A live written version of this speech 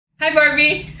Hi,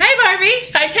 Barbie. Hi,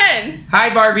 Barbie. Hi, Ken.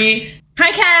 Hi, Barbie.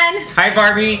 Hi, Ken. Hi,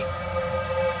 Barbie.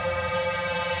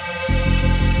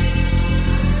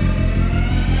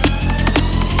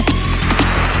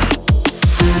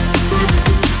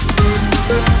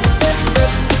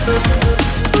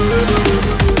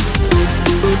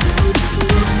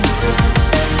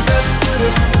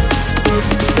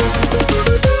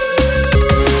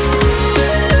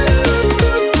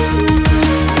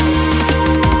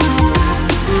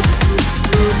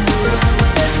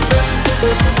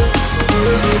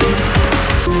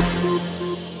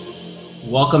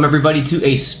 Welcome, everybody, to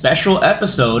a special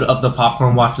episode of the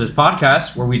Popcorn Watch List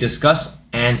podcast, where we discuss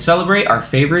and celebrate our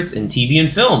favorites in TV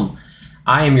and film.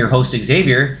 I am your host,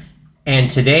 Xavier, and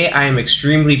today I am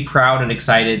extremely proud and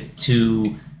excited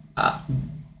to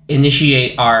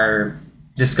initiate our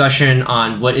discussion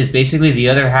on what is basically the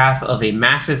other half of a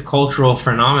massive cultural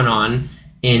phenomenon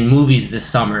in movies this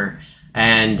summer.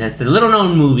 And it's a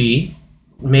little-known movie.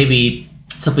 Maybe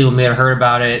some people may have heard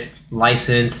about it,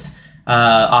 licensed,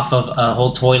 off of a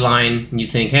whole toy line, and you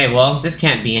think, hey, well, this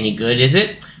can't be any good, is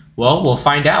it? Well, we'll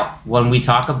find out when we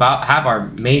have our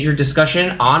major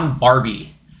discussion on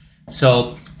Barbie.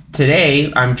 So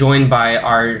today, I'm joined by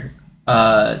our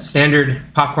standard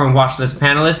Popcorn Watch List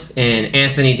panelists in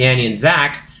Anthony, Danny, and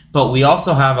Zach, but we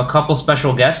also have a couple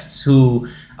special guests who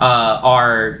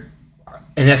are,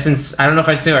 in essence, I don't know if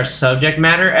I'd say are subject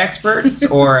matter experts,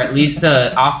 or at least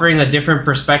offering a different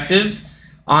perspective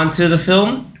onto the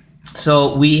film.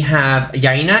 So we have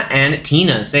Yaina and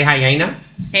Tina. Say hi, Yaina.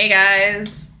 Hey,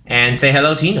 guys. And say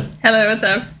hello, Tina. Hello, what's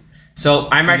up? So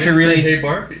I'm actually really... Hey,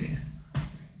 Barbie.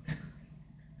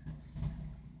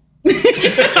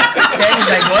 Danny's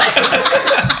like,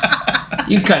 what?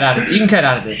 You can cut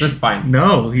out of this. That's fine.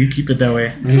 No, you keep it that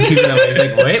way. You can keep it that way. He's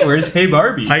like, wait, where's Hey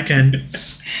Barbie? Hi, Ken.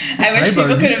 I wish people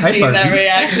could have seen that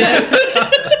reaction.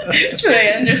 So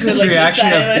they understood This reaction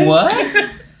the of silence.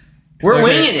 what? We're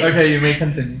winging it. Okay, you may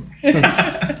continue.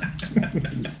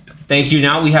 Thank you.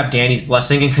 Now we have Danny's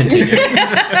blessing and continue.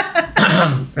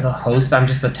 The host. I'm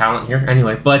just the talent here.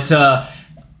 Anyway, but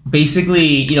basically,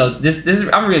 you know, this is.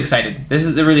 I'm really excited. This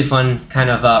is a really fun kind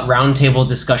of roundtable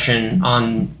discussion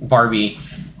on Barbie,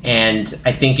 and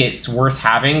I think it's worth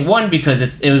having. One, because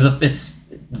it's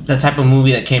the type of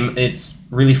movie that came. It's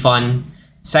really fun.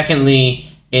 Secondly,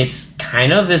 it's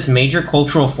kind of this major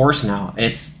cultural force now.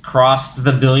 It's crossed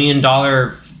the $1 billion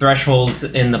threshold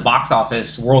in the box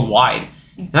office worldwide.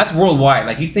 And that's worldwide.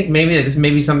 Like, you'd think maybe that this may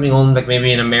be something only like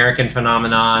maybe an American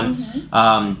phenomenon.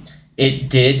 Mm-hmm. It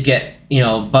did get,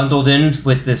 bundled in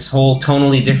with this whole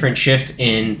tonally different shift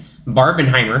in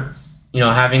Barbenheimer.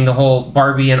 Having the whole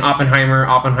Barbie and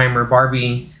Oppenheimer,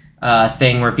 Barbie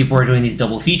thing where people were doing these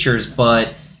double features.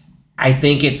 But I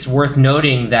think it's worth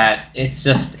noting that it's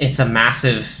a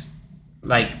massive,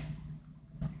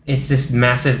 it's this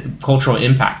massive cultural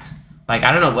impact. Like,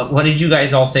 I don't know, what did you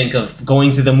guys all think of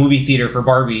going to the movie theater for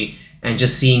Barbie and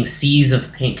just seeing seas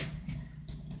of pink?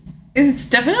 It's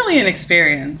definitely an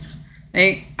experience.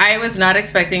 Like, I was not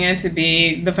expecting it to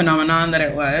be the phenomenon that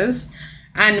it was.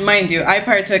 And mind you, I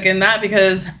partook in that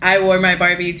because I wore my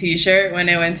Barbie t-shirt when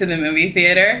I went to the movie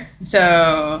theater.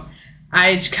 So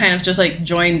I kind of just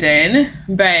joined in,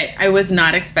 but I was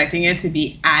not expecting it to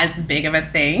be as big of a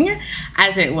thing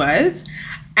as it was.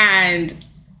 And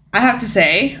I have to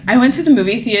say, I went to the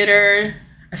movie theater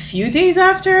a few days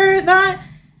after that. I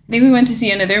think we went to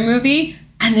see another movie,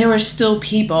 and there were still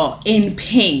people in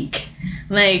pink.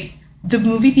 Like, the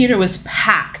movie theater was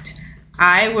packed.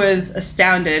 I was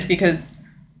astounded because,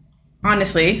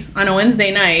 honestly, on a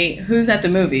Wednesday night, who's at the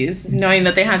movies, knowing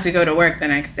that they have to go to work the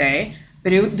next day?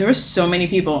 But there were so many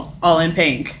people all in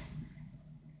pink.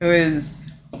 It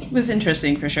was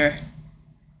interesting for sure.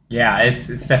 Yeah, it's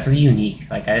definitely unique.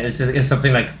 Like, it's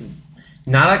something like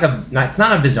it's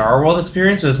not a bizarre world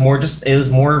experience, but it was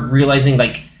more realizing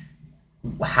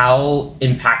how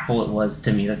impactful it was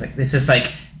to me. It's just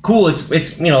cool. It's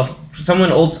for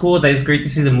someone old school, it's great to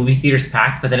see the movie theaters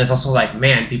packed, but then it's also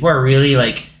man, people are really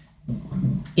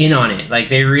in on it.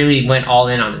 They really went all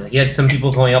in on it. You had some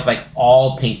people going up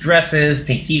all pink dresses,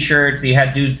 pink t-shirts. So you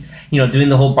had dudes, doing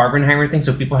the whole Barbenheimer thing.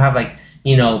 So people have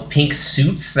pink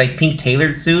suits, pink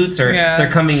tailored suits, or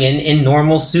they're coming in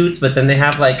normal suits, but then they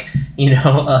have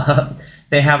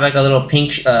they have a little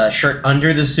pink shirt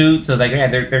under the suit. So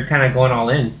they're kind of going all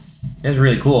in. It's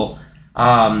really cool.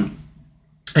 I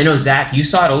know, Zach, you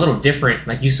saw it a little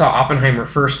different. You saw Oppenheimer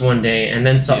first one day, and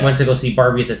then went to go see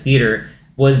Barbie at the theater.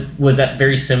 Was that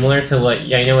very similar to what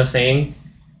Yaina was saying?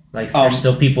 There's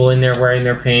still people in there wearing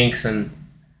their pinks and...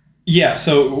 Yeah,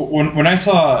 so when I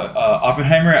saw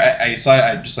Oppenheimer, I saw it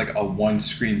at just like a one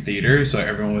screen theater, so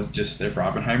everyone was just there for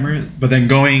Oppenheimer. But then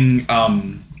going,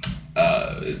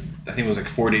 I think it was like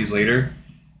 4 days later,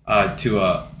 to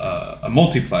a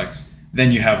multiplex,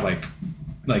 then you have like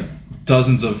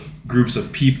dozens of groups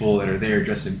of people that are there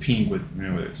dressed in pink with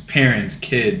whether it's parents,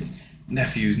 kids,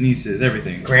 nephews, nieces,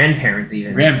 everything, Grandparents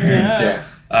even. Yeah.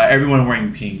 Everyone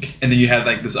wearing pink, and then you had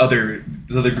like this other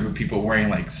group of people wearing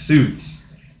like suits.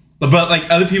 But like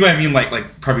other people, I mean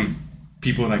like probably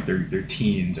people in like their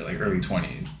teens or like early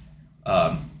 20s,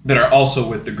 that are also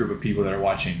with the group of people that are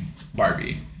watching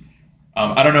Barbie.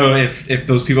 I don't know if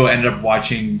those people ended up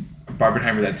watching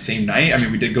Barbenheimer that same night. I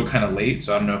mean, we did go kind of late,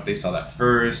 so I don't know if they saw that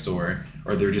first or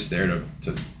they were just there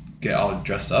to get all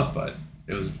dressed up. But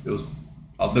there was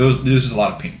just a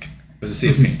lot of pink. It was a sea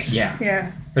of pink.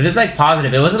 Yeah. But it's like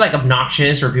positive. It wasn't like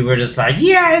obnoxious where people were just like,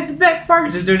 yeah, it's the best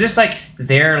part. They're just like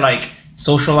they're like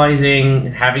socializing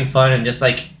and having fun and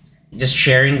just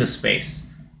sharing the space.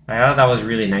 I thought that was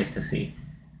really nice to see.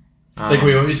 Like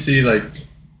we always see like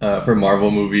for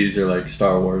Marvel movies or like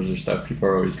Star Wars or stuff, people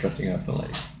are always dressing up and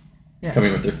like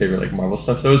coming with their favorite like Marvel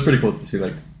stuff. So it was pretty cool to see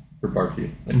like for Barbie.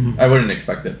 Like, I wouldn't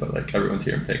expect it, but like everyone's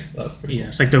here in pink, so that's pretty cool.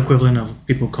 It's like the equivalent of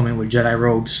people coming with Jedi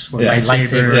robes or Yeah,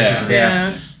 lightsabers.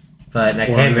 Yeah. But like,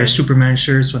 Or hey, their Superman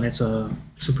shirts when it's a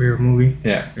superhero movie.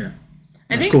 Yeah.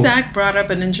 I think cool. Zach brought up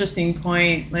an interesting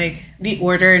point, like the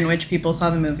order in which people saw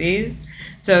the movies.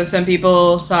 So some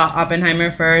people saw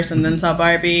Oppenheimer first and then saw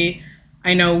Barbie.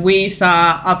 I know we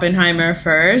saw Oppenheimer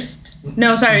first.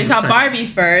 No, sorry, we saw Barbie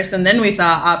first and then we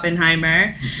saw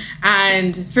Oppenheimer.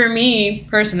 And for me,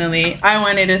 personally, I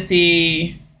wanted to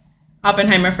see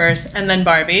Oppenheimer first and then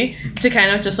Barbie to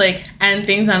kind of just like end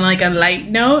things on like a light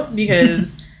note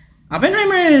because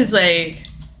Oppenheimer is like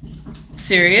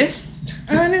serious,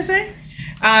 I want to say.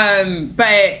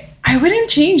 But I wouldn't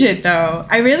change it though.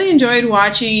 I really enjoyed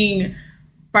watching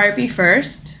Barbie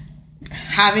first,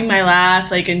 having my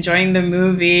laugh, like enjoying the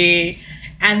movie,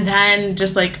 and then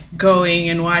just like going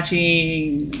and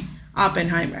watching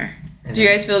Oppenheimer. Do you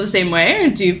guys feel the same way or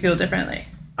do you feel differently?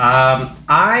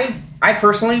 I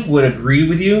personally would agree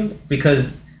with you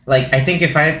because like I think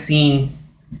if I had seen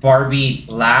Barbie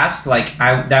last, like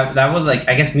that was like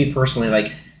I guess me personally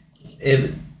like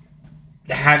it,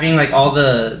 having like all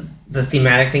the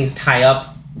thematic things tie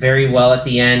up very well at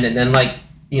the end, and then like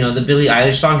the Billie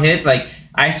Eilish song hits, like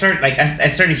I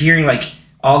started hearing like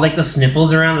all like the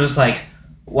sniffles around. It was like,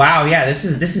 wow, yeah, this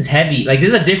is heavy. Like this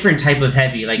is a different type of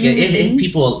heavy. Like it hit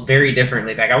people very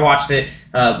differently. Like I watched it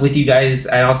with you guys.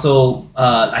 I also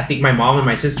I think my mom and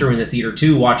my sister were in the theater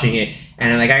too watching it,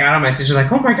 and like I got on my sister's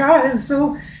like, oh my god, it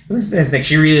was like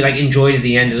she really like enjoyed it at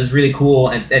the end. It was really cool,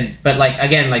 and but like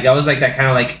again like that was like that kind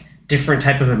of like different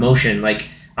type of emotion. Like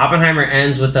Oppenheimer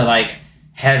ends with the like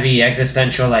heavy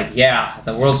existential like, yeah,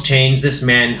 the world's changed, this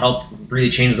man helped really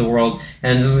change the world,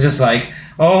 and this was just like,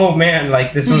 oh man,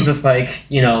 like this one's just like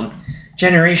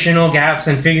generational gaps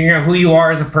and figuring out who you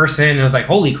are as a person. And I was like,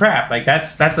 holy crap, like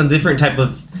that's a different type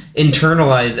of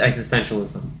internalized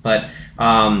existentialism. But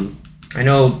I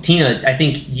know Tina, I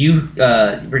think you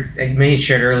may have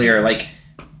shared earlier like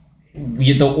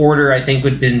the order I think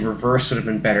would have been reversed would have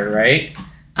been better, right?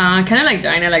 Kind of like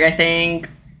Dinah, like I think.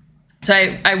 So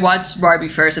I watched Barbie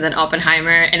first and then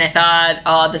Oppenheimer, and I thought,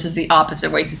 oh, this is the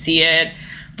opposite way to see it.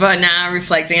 But now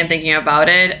reflecting and thinking about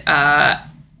it, I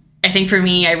think for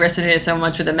me, I resonated so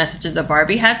much with the messages that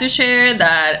Barbie had to share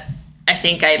that I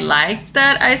think I liked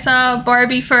that I saw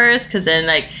Barbie first, because then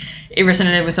like it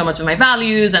resonated with so much of my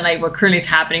values and like what currently is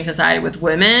happening in society with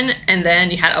women. And then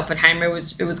you had Oppenheimer,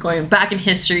 it was going back in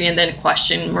history and then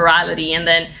question morality, and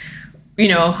then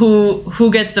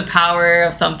who gets the power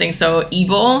of something so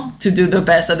evil to do the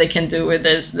best that they can do with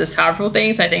this powerful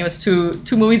thing. So I think it was two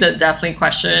movies that definitely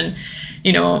question,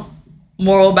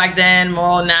 moral back then,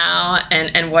 moral now,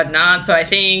 and whatnot. So I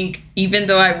think even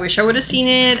though I wish I would have seen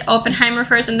it Oppenheimer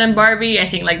first and then Barbie, I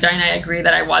think like Dinah, I agree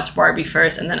that I watched Barbie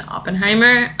first and then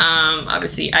Oppenheimer.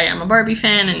 Obviously I am a Barbie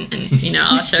fan, and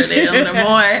I'll share later a little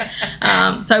more.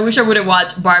 So I wish I would have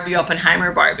watched Barbie,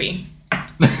 Oppenheimer, Barbie.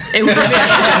 It would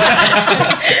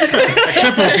have A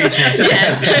triple feature.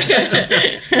 Yes.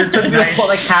 It took me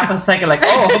like half a second, like,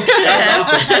 oh, okay, that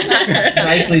was awesome.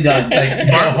 Nicely done.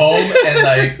 Like go home and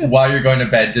like while you're going to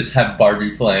bed, just have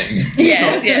Barbie playing.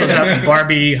 Yes, So that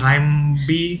Barbie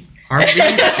Heimby? Harvey? Like you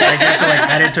have to like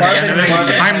add it to the end of it.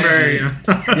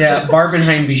 Heimberg. Yeah,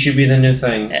 Barbenheim should be the new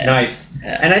thing. Yeah. Nice.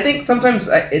 Yeah. And I think sometimes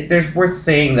there's worth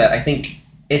saying that I think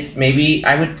it's maybe,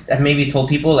 I would have maybe told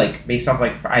people, like, based off,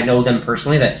 like, I know them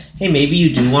personally, that, hey, maybe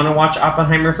you do want to watch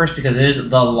Oppenheimer first because it is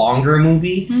the longer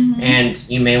movie, and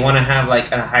you may want to have, like,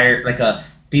 a higher, like, a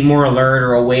be more alert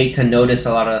or awake to notice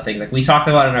a lot of the things. Like we talked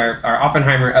about in our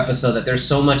Oppenheimer episode, that there's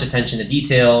so much attention to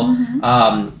detail,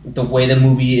 the way the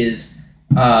movie is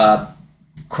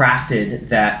crafted,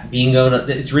 that being able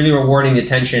to, it's really rewarding the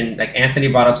attention. Like Anthony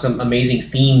brought up some amazing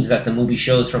themes that the movie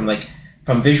shows from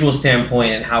visual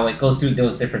standpoint and how it goes through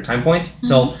those different time points.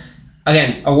 So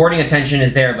again, awarding attention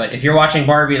is there, but if you're watching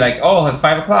Barbie like, oh, at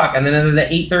 5 o'clock and then there's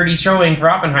an 8:30 showing for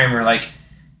Oppenheimer, like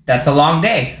that's a long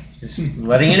day. Just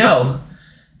letting you know.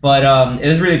 But it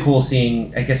was really cool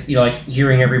seeing, I guess, like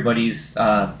hearing everybody's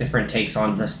different takes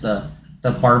on this, the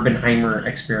Barbenheimer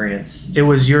experience. It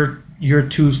was your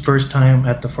two's first time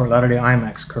at the Fort Lauderdale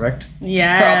IMAX, correct?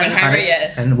 Yeah. For Oppenheimer,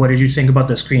 yes. And what did you think about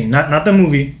the screen? Not the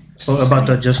movie, but about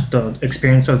the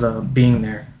experience of the being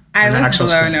there. I on the was actual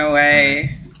blown screen.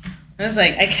 away. I was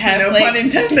like, I kept No pun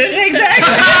intended. Exactly.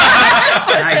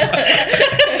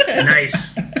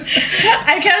 Nice.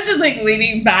 I kept just like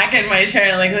leaning back in my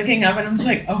chair and like looking up, and I'm just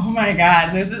like, oh my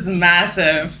god, this is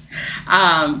massive.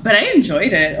 But I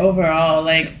enjoyed it overall,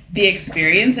 like the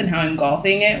experience and how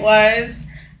engulfing it was.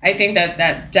 I think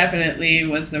that definitely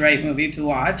was the right movie to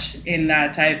watch in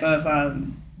that type of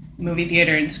movie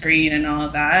theater and screen and all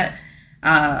of that.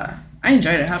 I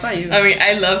enjoyed it. How about you? I mean,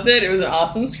 I loved it. It was an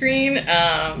awesome screen.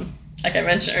 Like I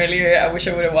mentioned earlier, I wish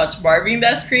I would have watched Barbie in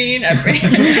that screen. Especially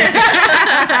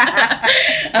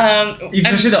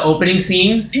the opening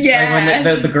scene. Yeah. Like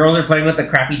when the girls are playing with the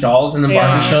crappy dolls and then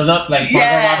Barbie shows up. Like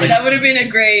yeah, that would have been a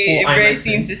great IMAX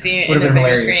scene to see in Would've the been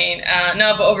bigger hilarious. screen.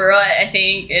 No, but overall, I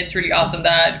think it's really awesome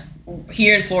that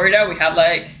here in Florida we have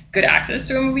like good access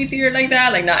to a movie theater like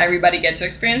that. Like not everybody get to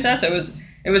experience that, so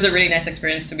it was a really nice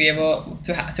experience to be able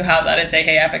to have that and say,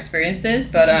 hey, I've experienced this.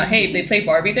 But hey, if they play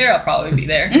Barbie there, I'll probably be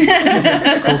there. Cool.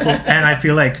 And I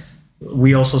feel like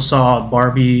we also saw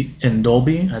Barbie in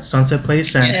Dolby at Sunset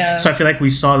Place, and so I feel like we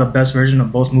saw the best version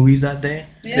of both movies that day.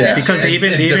 Yeah. Because they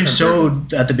even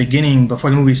showed at the beginning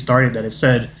before the movie started that it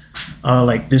said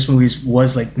like this movie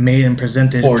was like made and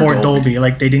presented for Dolby.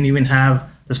 Like they didn't even have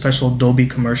the special Dolby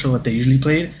commercial that they usually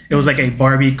played. It was like a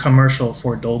Barbie commercial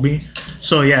for Dolby.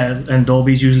 So yeah, and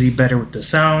Dolby's usually better with the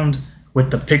sound,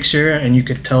 with the picture, and you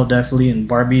could tell definitely in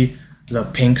Barbie the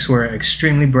pinks were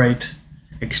extremely bright,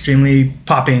 extremely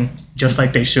popping, just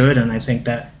like they should, and I think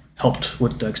that helped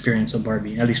with the experience of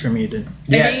Barbie. At least for me, it did.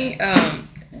 I think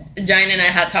Giant and I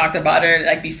had talked about it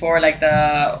like before, like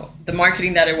the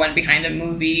marketing that it went behind the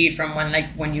movie, from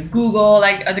when you Google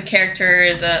like the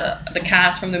characters, the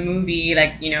cast from the movie,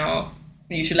 like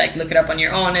you should like look it up on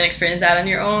your own and experience that on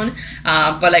your own.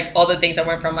 But like all the things that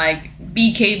went from like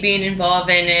BK being involved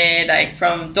in it, like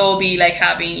from Dolby like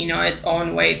having its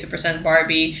own way to present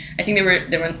Barbie. I think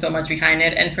they went so much behind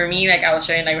it. And for me, like I was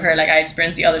sharing like with her, like I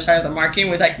experienced the other side of the marketing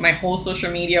was like my whole social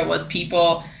media was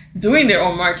people doing their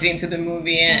own marketing to the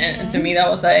movie, and to me that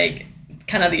was like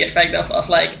kind of the effect of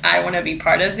like I want to be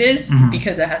part of this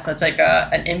because it has such like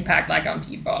an impact like on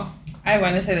people. I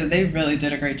want to say that they really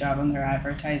did a great job on their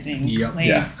advertising. Yep.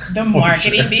 Like, the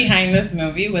marketing behind this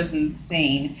movie was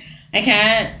insane.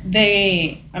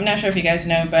 I'm not sure if you guys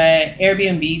know, but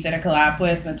Airbnb did a collab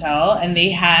with Mattel, and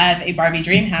they have a Barbie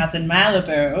dream house in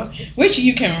Malibu, which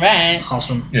you can rent.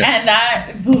 Awesome. Yeah. And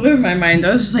that blew my mind.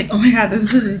 I was just like, oh my god,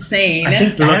 this is insane. I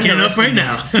think looking it up right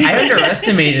now. I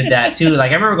underestimated that too.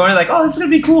 Like I remember going like, oh, this is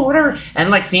gonna be cool, whatever. And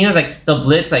like seeing as like the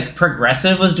Blitz, like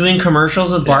Progressive was doing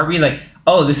commercials with Barbie, like,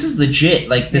 oh, this is legit.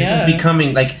 Like this is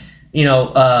becoming like,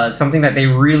 something that they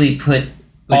really put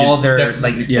all their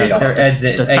their ads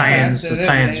in. The tie-ins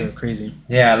are crazy.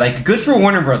 Yeah, like good for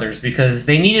Warner Brothers because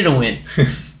they needed a win.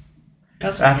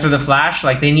 That's After the Flash,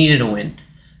 like they needed a win.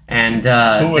 And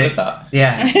who would have thought?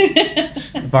 Yeah.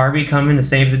 Barbie coming to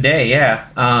save the day, yeah.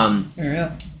 For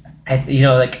real.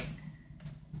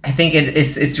 I think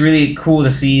it's really cool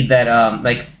to see that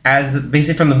like as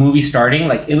basically from the movie starting,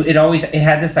 like it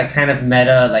had this like kind of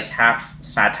meta like half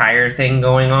satire thing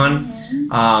going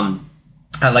on.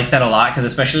 I like that a lot because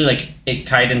especially like it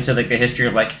tied into like the history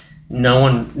of like no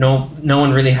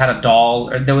one really had a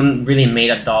doll, or no one really made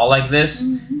a doll like this.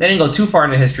 They didn't go too far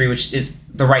into history, which is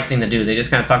the right thing to do. They just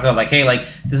kind of talked about like, hey, like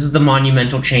this is the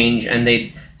monumental change, and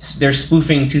they're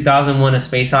spoofing 2001: A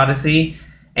Space Odyssey.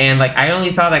 And like I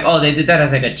only thought like, oh, they did that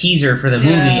as like a teaser for the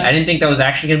movie. I didn't think that was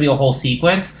actually gonna be a whole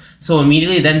sequence. So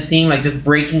immediately them seeing like just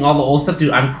breaking all the old stuff,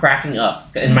 dude, I'm cracking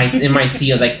up in my seat.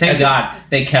 I was like, thank God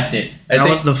they kept it. That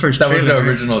was the first. That was the trailer.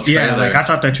 original trailer. Yeah, like I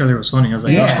thought that trailer was funny. I was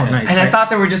like, oh, nice. And I thought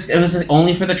it was just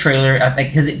only for the trailer, like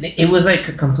because it was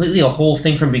like completely a whole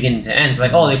thing from beginning to end. So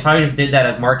like, oh, they probably just did that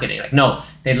as marketing. Like, no,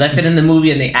 they left it in the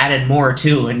movie and they added more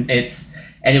too. And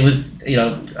it was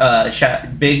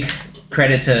big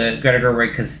credit to Greta Gerwig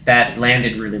because that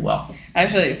landed really well.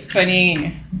 Actually,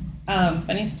 funny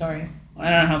Funny story. I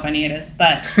don't know how funny it is,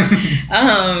 but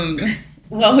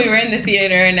well, we were in the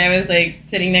theater and I was like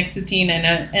sitting next to Tina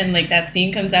and like that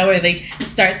scene comes out where they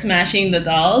start smashing the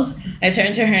dolls. I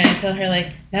turn to her and I tell her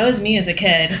like, that was me as a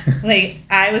kid. Like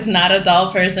I was not a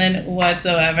doll person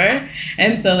whatsoever.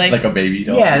 And so like a baby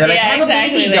doll. Yeah, they're like, Yeah, have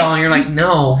exactly, a baby like- doll. And you're like,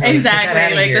 no. Get that exactly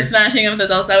outta like here. the smashing of the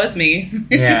dolls, that was me.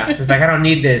 Yeah, so it's like, I don't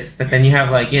need this. But then you have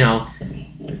like,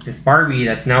 it's this Barbie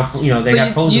that's now, they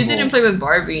got But posable. you didn't play with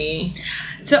Barbie.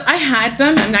 So I had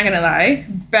them, I'm not gonna lie,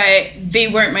 but they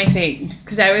weren't my thing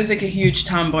because I was like a huge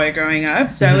tomboy growing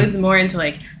up. So I was more into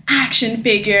like action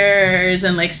figures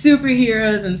and like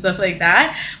superheroes and stuff like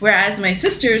that. Whereas my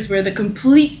sisters were the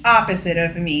complete opposite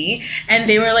of me, and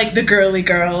they were like the girly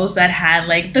girls that had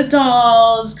like the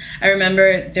dolls. I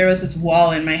remember there was this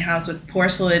wall in my house with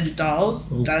porcelain dolls.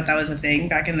 That was a thing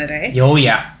back in the day. Oh,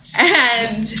 yeah.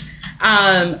 And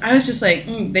I was just like,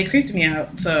 they creeped me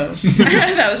out, so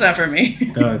that was not for me.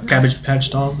 The Cabbage Patch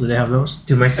dolls, do they have those?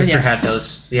 Dude, my sister Yes. had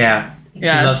those. Yeah. She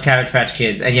Yes. loved Cabbage Patch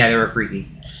Kids. And yeah, they were freaky.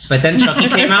 But then Chucky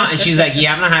came out and she's like,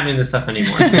 yeah, I'm not having this stuff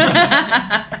anymore.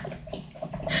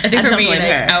 I think I for don't me, blame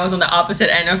like her. I was on the opposite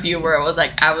end of you, where it was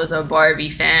like I was a Barbie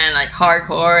fan, like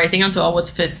hardcore. I think until I was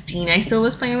 15, I still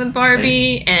was playing with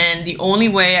Barbie, and the only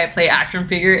way I play action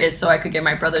figure is so I could get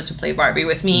my brother to play Barbie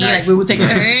with me. Nice. Like we would take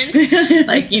Nice. turns.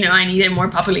 Like I needed more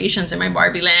populations in my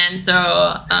Barbie land, so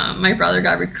my brother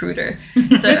got recruiter.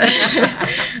 So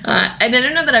and I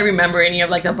don't know that I remember any of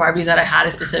like the Barbies that I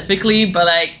had specifically, but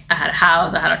like I had a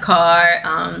house, I had a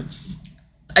car.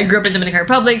 I grew up in Dominican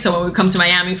Republic, so when we come to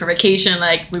Miami for vacation,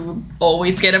 like we would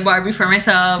always get a Barbie for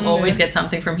myself, always get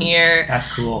something from here. That's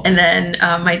cool. And then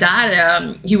my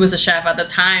dad, he was a chef at the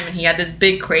time, and he had this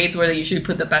big crates where they usually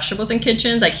put the vegetables in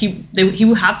kitchens. Like he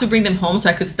would have to bring them home so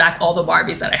I could stack all the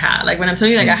Barbies that I had. Like when I'm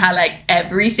telling you, like I had like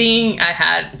everything, I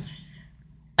had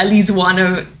at least one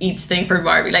of each thing for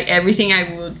Barbie. Like everything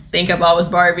I would think about was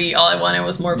Barbie. All I wanted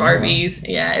was more Barbies.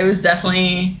 Yeah, it was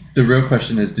definitely. The real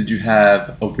question is, did you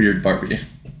have a weird Barbie?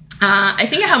 I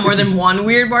think I have more than one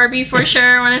weird Barbie for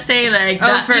sure. I want to say like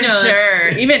that, For sure.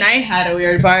 Even I had a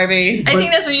weird Barbie. I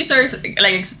think that's when you start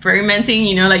like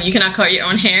experimenting. Like you cannot cut your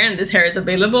own hair, and this hair is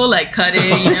available. Like cut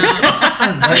it.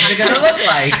 What is it going to look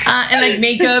like? And like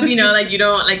makeup. Like you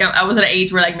don't like. I was at an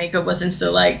age where like makeup wasn't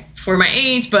still like for my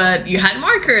age, but you had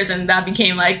markers, and that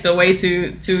became like the way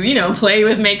to play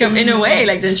with makeup in a way,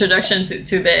 like the introduction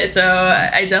to this. So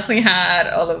I definitely had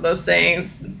all of those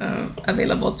things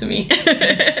available to me.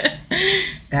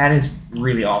 That is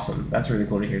really awesome. That's really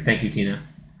cool to hear. Thank you, Tina.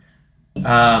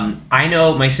 I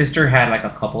know my sister had like a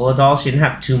couple of dolls. She didn't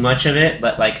have too much of it,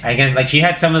 but like I guess like she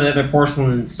had some of the other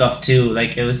porcelain stuff too.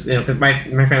 Like it was, 'cause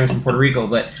my family's from Puerto Rico,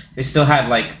 but they still had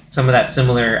like some of that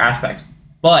similar aspects.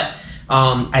 But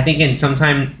I think in some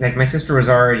time, like my sister was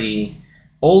already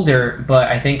older, but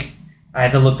I think I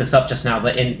had to look this up just now.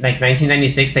 But in like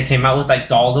 1996, they came out with like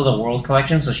Dolls of the World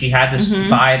collection. So she had to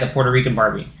buy the Puerto Rican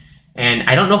Barbie. And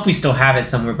I don't know if we still have it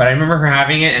somewhere, but I remember her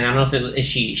having it, and I don't know if it was, if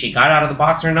she got it out of the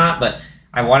box or not, but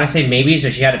I want to say maybe, so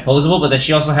she had it posable, but then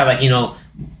she also had like,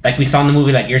 like we saw in the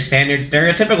movie, like your standard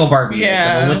stereotypical Barbie.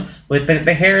 Yeah. Like, with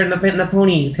the hair and the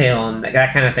ponytail and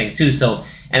that kind of thing too. So,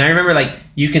 and I remember like,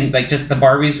 you can like just the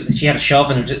Barbies, she had a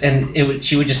shelf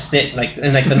she would just sit like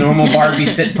in like the normal Barbie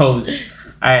sit pose.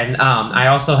 And I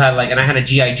also had like, and I had a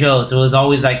G.I. Joe, so it was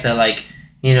always like the like,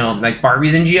 like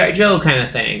Barbies and G.I. Joe kind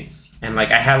of thing. And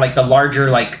like I had like the larger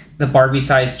like the Barbie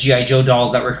sized G.I. Joe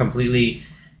dolls that were completely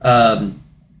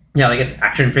like it's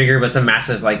action figure, but it's a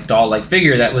massive like doll like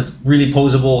figure that was really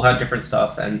posable, had different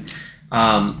stuff. And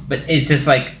but it's just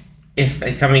like, if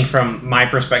like, coming from my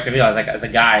perspective, as a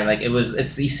guy, like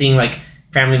it's you seeing like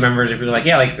family members of people like,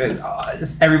 yeah, like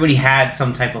everybody had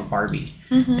some type of Barbie.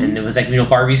 And it was like,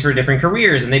 Barbies for different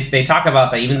careers, and they talk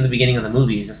about that even in the beginning of the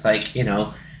movie. It's just like,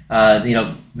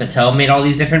 Mattel made all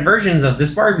these different versions of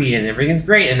this Barbie, and everything's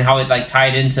great, and how it like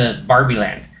tied into Barbie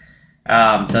Land.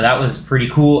 So that was pretty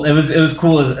cool. It was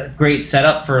cool. It was a great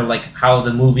setup for like how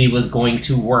the movie was going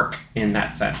to work in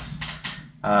that sense.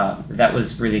 That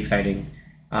was really exciting.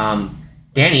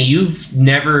 Danny, you've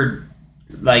never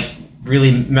like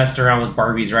really messed around with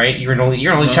Barbies, right? You're an only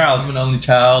child. I'm an only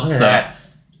child, Look at so that.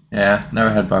 yeah, never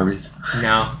had Barbies.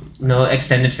 No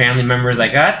extended family members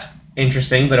like that's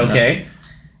interesting, but okay.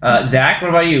 Zach, what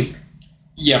about you?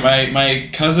 Yeah, my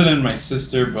cousin and my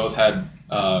sister both had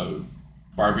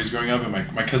Barbies growing up, and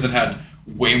my cousin had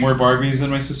way more Barbies than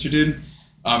my sister did.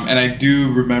 And I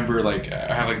do remember, like,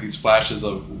 I have like these flashes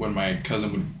of when my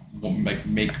cousin would like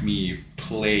make me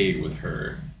play with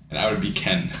her, and I would be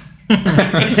Ken.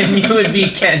 And you would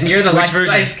be Ken. You're the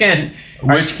life-size Ken.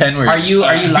 Which Ken were you?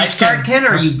 Are you lifeguard Ken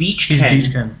or are you beach He's Ken?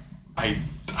 Beach Ken. I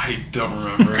I don't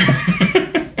remember.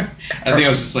 I think I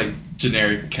was just like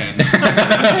generic Ken.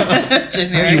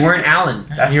 Generic. You weren't Alan.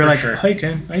 That's You're for like, sure. hi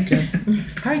Ken, hi Ken.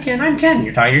 Hi Ken, I'm Ken.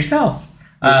 You're talking yourself.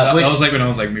 That Which, was like when I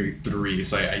was like maybe 3,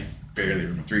 so I barely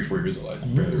remember. 3, 4 years old. I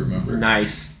barely remember.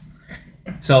 nice.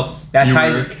 So that You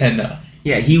ties. were enough.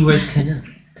 Yeah, he was Ken.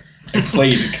 I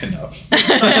played enough. He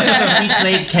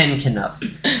played Ken Knuff.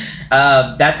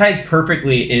 That ties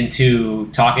perfectly into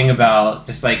talking about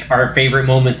just like our favorite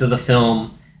moments of the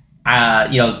film.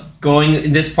 Going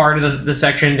in this part of the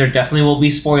section, there definitely will be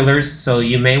spoilers, so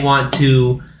you may want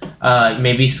to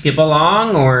maybe skip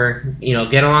along or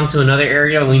get along to another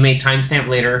area. We may timestamp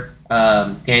later.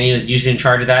 Danny was usually in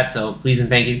charge of that, so please and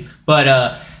thank you.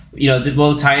 But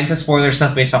we'll tie into spoiler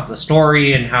stuff based off the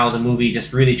story and how the movie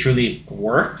just really truly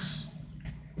works.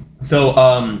 So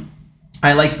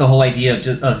I like the whole idea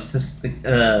of just like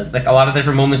a lot of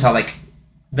different moments how like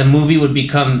the movie would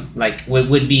become like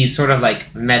would be sort of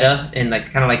like meta and like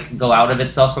kind of like go out of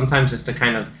itself sometimes just to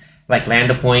kind of like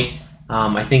land a point.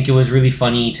 I think it was really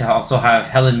funny to also have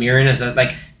Helen Mirren as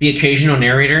like the occasional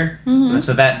narrator,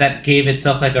 so that gave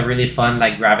itself like a really fun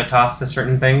like gravitas to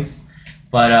certain things.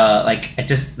 But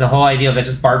the whole idea of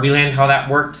just Barbie Land, how that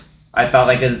worked, I thought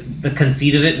like as the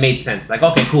conceit of it made sense. Like,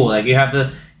 okay, cool. Like you have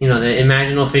the the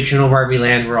imaginal fictional Barbie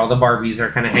Land where all the Barbies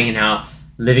are kind of hanging out,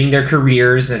 living their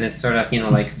careers, and it's sort of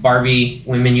like Barbie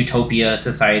women utopia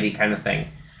society kind of thing.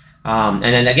 And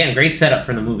then again, great setup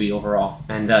for the movie overall.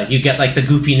 And you get like the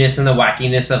goofiness and the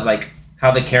wackiness of like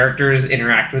how the characters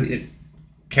interact.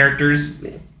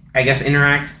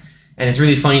 And it's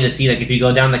really funny to see, like, if you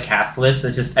go down the cast list,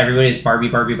 it's just everybody's Barbie,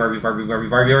 Ken,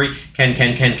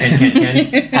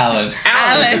 Alan.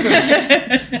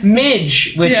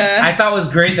 Midge, which I thought was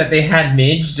great that they had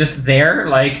Midge just there.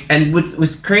 Like, and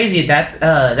what's crazy, that's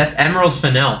Emerald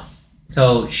Fennell.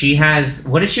 So she has,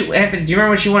 what did she, do you remember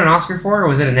what she won an Oscar for, or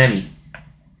was it an Emmy?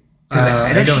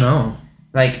 I don't know.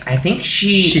 Like, I think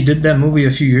she did that movie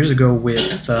a few years ago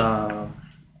with,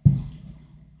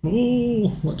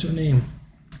 what's her name?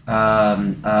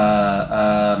 Rosamund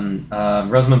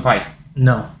Pike.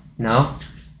 No.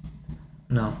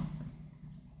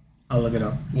 I'll look it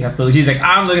up. You have to. She's like,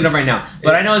 I'm looking it up right now.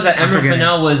 But I know is that Emerald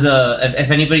Fennell was if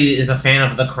anybody is a fan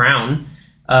of The Crown,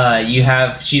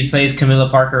 she plays Camilla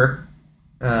Parker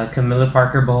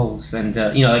Bowles, and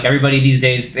like everybody these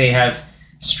days they have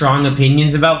strong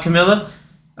opinions about Camilla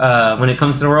when it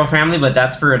comes to the royal family, but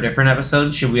that's for a different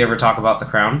episode. Should we ever talk about The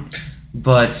Crown?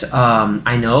 But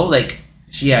I know like.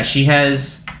 She has she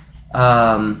has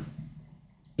an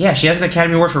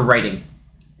Academy Award for writing.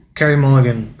 Carey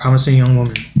Mulligan, Promising Young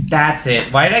Woman. That's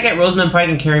it. Why did I get Rosamund Pike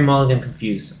and Carey Mulligan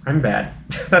confused? I'm bad.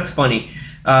 That's funny.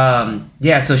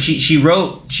 So she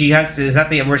wrote. Is that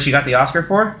where she got the Oscar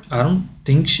for? I don't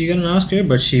think she got an Oscar,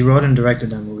 but she wrote and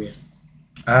directed that movie.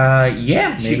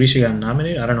 Yeah. Maybe she got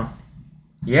nominated. I don't know.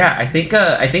 Yeah, I think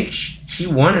she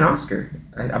won an Oscar.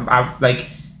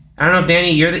 I don't know,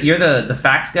 Danny. You're the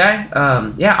facts guy.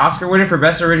 Oscar winner for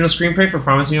Best Original Screenplay for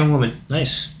Promising Young Woman.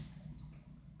 Nice.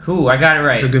 Cool, I got it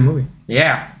right. It's a good movie.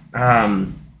 Yeah. I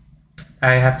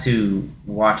have to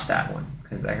watch that one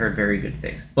because I heard very good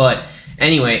things. But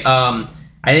anyway, I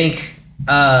think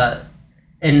not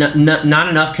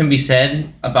enough can be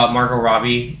said about Margot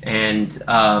Robbie and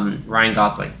Ryan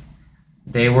Gosling.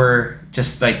 They were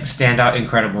just like standout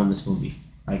incredible in this movie.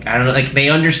 Like, I don't know, like they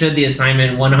understood the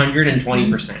assignment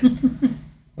 120%.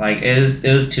 Like it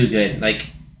was too good. Like,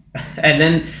 and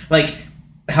then like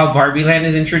how Barbie Land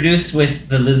is introduced with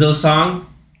the Lizzo song.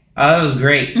 That was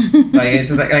great. Like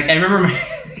it's like I remember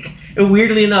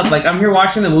weirdly enough, like I'm here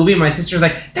watching the movie and my sister's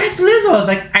like, "That's Lizzo." I was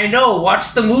like, "I know,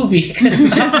 watch the movie."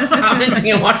 Because I'm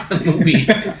commenting and watch the movie.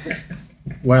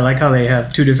 Well, I like how they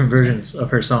have two different versions of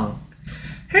her song.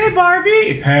 Hey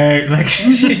Barbie, hey, like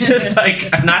she's just like,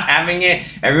 I'm not having it.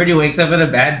 Everybody wakes up on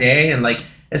a bad day, and like,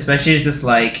 especially it's just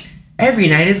like every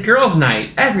night is girls'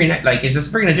 night. Every night, like it's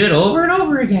just we're gonna do it over and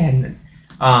over again.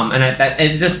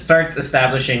 It just starts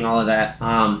establishing all of that.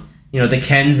 The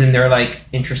Kens and their like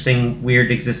interesting, weird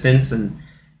existence, and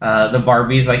the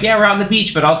Barbies like, yeah, we're out on the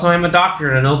beach, but also I'm a doctor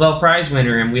and a Nobel Prize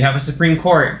winner, and we have a Supreme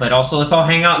Court, but also let's all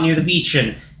hang out near the beach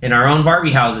and in our own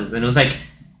Barbie houses. And it was like,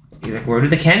 where do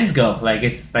the Kens go? Like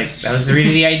it's like that was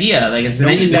really the idea. Like it's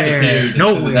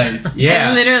nowhere.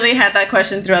 Yeah, I literally had that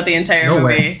question throughout the entire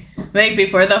movie. Like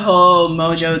before the whole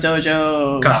Mojo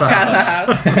Dojo Casa House.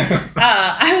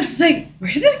 I was like,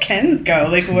 where do the Kens go?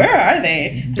 Like where are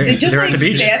they? They just like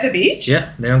stay at the beach?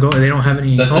 Yeah, they don't go. They don't have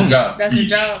any That's homes. their job. That's their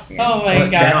job. Yeah. Oh my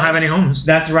god. They don't have any homes.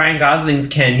 That's Ryan Gosling's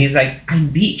Ken. He's like, I'm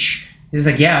beach. He's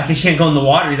like, yeah, because you can't go in the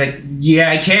water. He's like,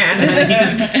 yeah, I can. And then he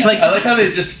just like, I like how they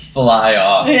just fly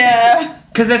off. Yeah.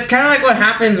 Because that's kind of like what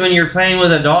happens when you're playing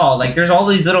with a doll. Like, there's all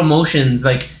these little motions,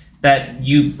 like, that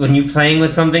when you're playing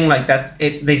with something, like, that's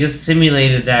it. They just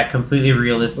simulated that completely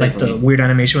realistically. Like the weird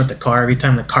animation with the car. Every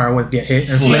time the car would get hit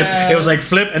and flip, it was like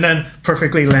flip and then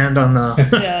perfectly land on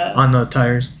the on the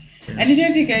tires. I don't know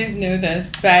if you guys know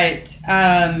this, but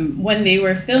when they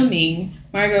were filming,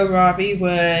 Margot Robbie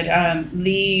would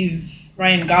leave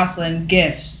Ryan Gosling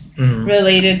gifts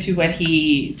related to what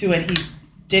he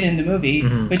did in the movie,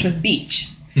 which was beach.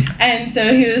 And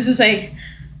so he was just like,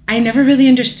 I never really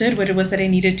understood what it was that I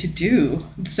needed to do.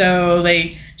 So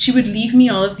like she would leave me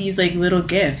all of these like little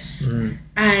gifts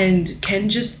and Ken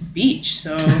just beach.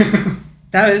 So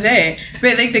that was it.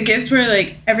 But like the gifts were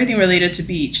like everything related to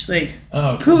beach, like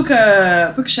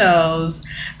puka, bookshelves,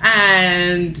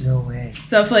 and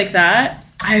stuff like that.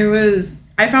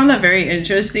 I found that very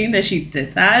interesting that she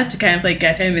did that to kind of like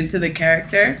get him into the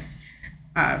character.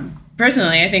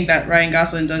 Personally, I think that Ryan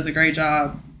Gosling does a great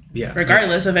job,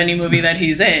 regardless of any movie that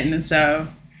he's in. So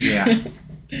no,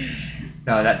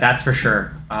 that's for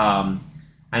sure.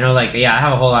 I know, like, I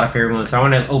have a whole lot of favorite moments. So I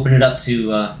want to open it up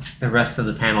to the rest of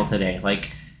the panel today.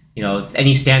 Like, it's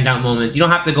any standout moments. You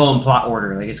don't have to go in plot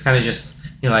order. Like, it's kind of just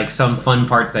like some fun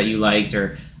parts that you liked,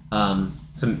 or some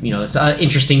it's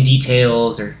interesting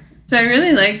details, or. So I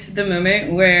really liked the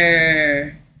moment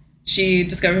where she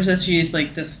discovers that she's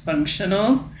like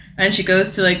dysfunctional, and she goes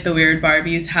to like the weird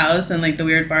Barbie's house, and like the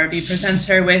weird Barbie presents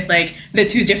her with like the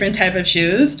two different type of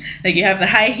shoes. Like you have the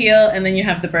high heel and then you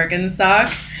have the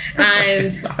Birkenstock.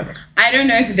 And I don't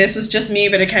know if this was just me,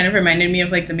 but it kind of reminded me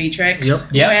of like the Matrix.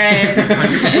 Yep.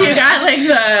 When you got like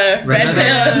the red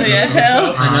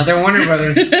pill. Another Warner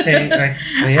Brothers thing.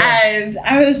 And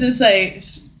I was just like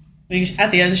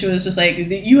at the end, she was just like,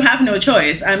 you have no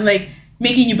choice. I'm like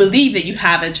making you believe that you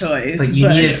have a choice. But you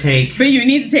need to take... But you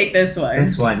need to take this one.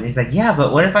 This one. He's like, yeah,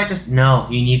 but what if I just... No,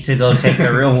 you need to go take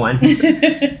the real one.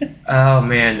 Oh,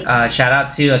 man. Shout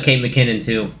out to Kate McKinnon,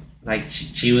 too. Like,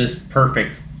 she was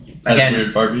perfect. Again,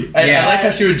 weird Barbie. I like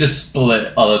how she would just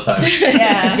split all the time.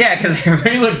 Yeah, because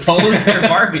everybody would pose their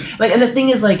Barbie. Like, and the thing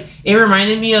is, like, it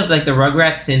reminded me of, like, the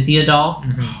Rugrats Cynthia doll.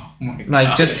 Oh my like,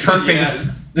 God. just perfect.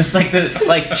 Yes. Just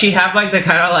like she'd have like the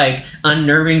kind of like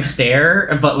unnerving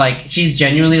stare, but like she's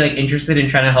genuinely like interested in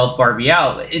trying to help Barbie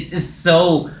out. It's just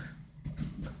so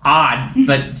odd,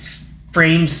 but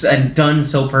framed and done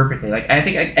so perfectly. Like I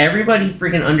think like, everybody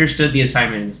freaking understood the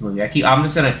assignment in this movie. I'm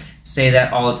just gonna say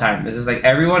that all the time. This is like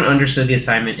everyone understood the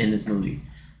assignment in this movie.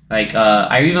 Like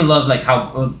I even love like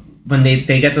how when they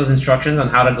get those instructions on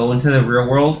how to go into the real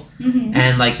world,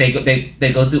 and like they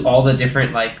go through all the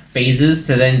different like phases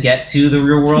to then get to the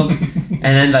real world, and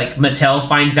then like Mattel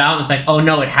finds out and it's like, oh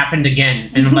no, it happened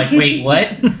again, and I'm like, wait, what?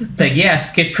 It's like, yeah,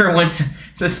 Skipper went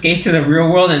to escape to the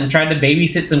real world and tried to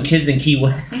babysit some kids in Key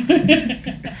West,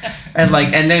 and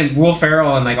then Will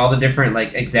Ferrell and like all the different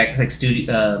like execs like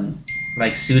studio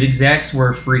like suit execs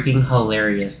were freaking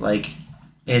hilarious. Like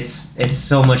it's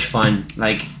so much fun.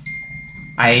 Like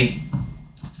at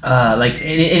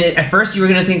first you were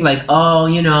gonna think like,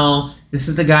 oh, this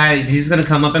is the guy, he's gonna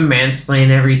come up and mansplain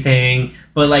everything,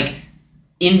 but like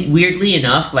weirdly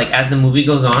enough, like as the movie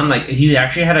goes on, like he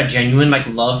actually had a genuine like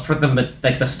love for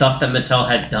the stuff that Mattel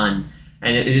had done,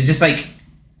 and it's just like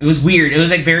it was weird. It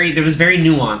was like very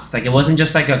nuanced. Like it wasn't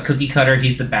just like a cookie cutter.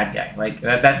 He's the bad guy. Like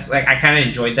that's like I kind of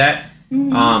enjoyed that,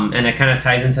 and it kind of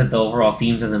ties into the overall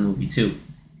themes of the movie too.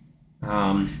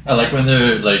 I like when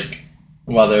they're like.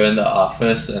 While they're in the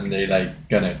office and they like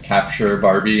gonna capture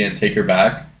Barbie and take her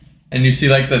back, and you see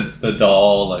like the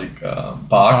doll like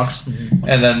box,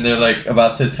 and then they're like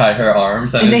about to tie her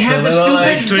arms, and they have the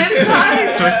stupid zip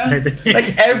ties. Twisted.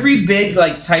 Like every big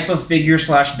like type of figure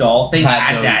 / doll thing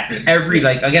had that. Things. Every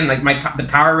like again like the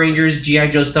Power Rangers,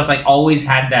 G.I. Joe stuff like always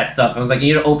had that stuff. I was like,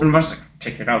 you need to open a bunch, like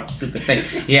check it out, stupid thing.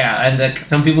 Yeah, and like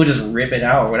some people just rip it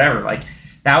out or whatever. Like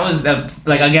that was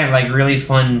like again like really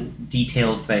fun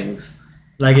detailed things.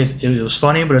 Like it was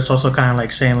funny, but it's also kind of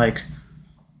like saying like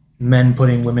men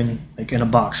putting women like in a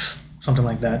box, something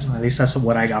like that. At least that's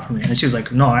what I got from it. And she was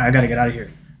like, "No, I got to get out of here."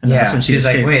 And that's when she's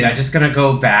like, "Wait, I'm just gonna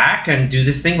go back and do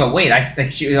this thing." But wait,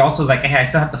 she also was like, "Hey, I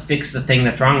still have to fix the thing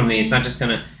that's wrong with me. It's not just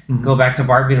gonna go back to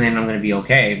Barbie Land. I'm gonna be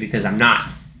okay because I'm not."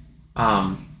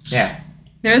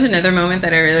 There was another moment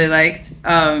that I really liked.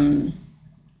 And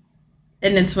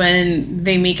it's when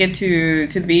they make it to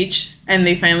the beach and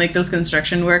they find like those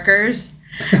construction workers.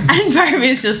 And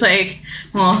Barbie's just like,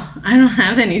 well, I don't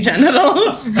have any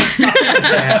genitals.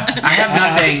 I have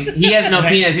nothing. He has no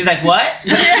penis. He's like, what?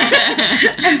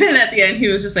 And then at the end, he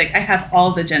was just like, I have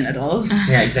all the genitals.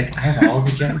 Yeah, he's like, I have all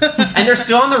the genitals. And they're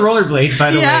still on the rollerblades, by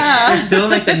the way. They're still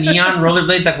like the neon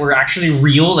rollerblades that were actually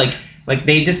real. Like like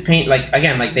they just paint like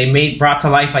again like they brought to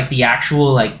life like the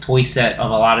actual like toy set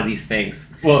of a lot of these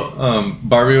things. Well,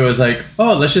 Barbie was like,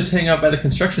 oh, let's just hang out by the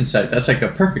construction site. That's like a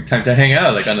perfect time to hang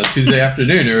out, like on a Tuesday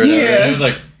afternoon or whatever. Yeah. And it was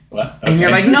like, what? Okay. And you're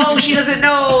like, no, she doesn't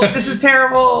know. This is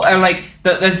terrible. And like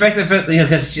the fact that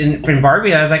because in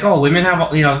Barbie, I was like, oh, women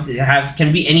have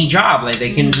can be any job. Like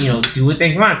they can do what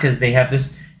they want because they have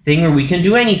this thing where we can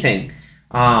do anything.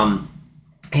 And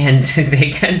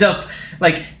they end up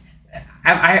like.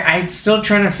 I'm still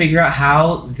trying to figure out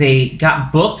how they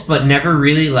got booked but never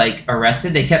really like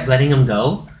arrested. They kept letting them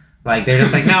go. Like they're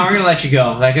just like, no, we're gonna let you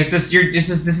go. Like it's just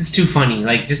this is too funny.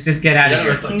 Like just get out of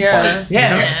here. Like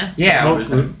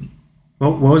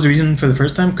What was the reason for the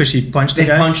first time? Because she punched the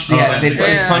guy? They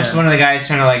punched one of the guys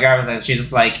trying to like grab her. And she's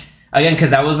just like, again, because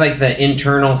that was like the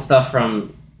internal stuff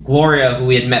from Gloria, who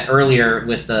we had met earlier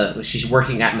with she's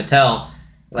working at Mattel.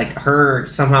 Like her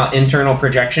somehow internal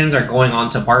projections are going on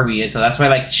to Barbie, and so that's why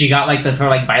like she got like the sort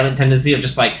of like violent tendency of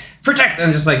just like protect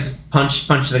and just punch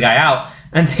the guy out,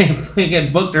 and they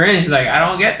get booked her in. And she's like, I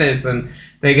don't get this, and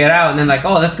they get out, and then like,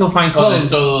 oh, let's go find clothes.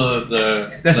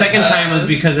 The second time was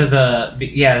because of the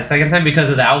second time because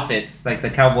of the outfits, like the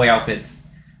cowboy outfits,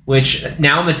 which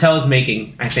now Mattel is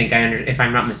making. I think if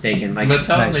I'm not mistaken, like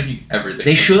Mattel making everything.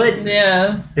 They should.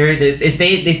 Yeah.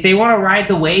 If they want to ride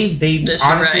the wave, they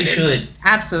honestly should.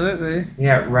 Absolutely.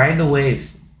 Yeah, ride the wave.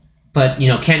 But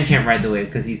Ken can't ride the wave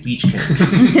because he's beach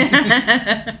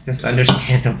Ken. Just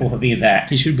understandably that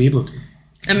He should be able to.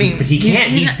 I mean, but he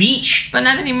can't. He's beach. But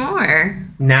not anymore.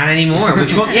 Not anymore.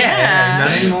 Which one? Yeah, not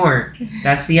anymore.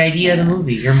 That's the idea of the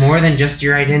movie. You're more than just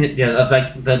your identity of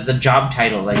like the job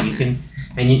title. Like you can.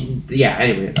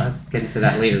 Anyway, I'll get into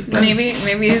that later. But. Maybe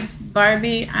it's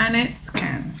Barbie and it's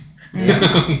Ken.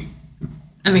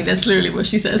 I mean, that's literally what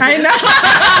she says. I know.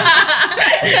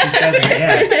 She says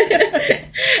it,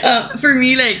 yeah. For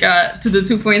me, like to the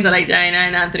 2 points that like Diana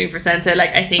and Anthony presented,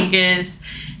 like I think is,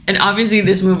 and obviously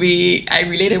this movie I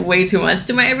related way too much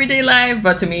to my everyday life,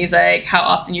 but to me it's like how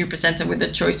often you're presented with the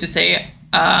choice to say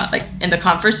like in the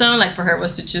comfort zone. Like for her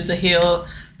was to choose a heel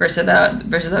versus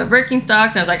the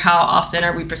Birkenstocks, and it's like how often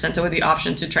are we presented with the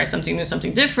option to try something new,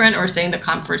 something different, or stay in the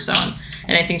comfort zone?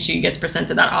 And I think she gets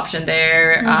presented that option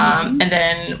there. And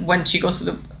then when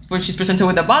she's presented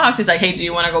with the box, it's like, hey, do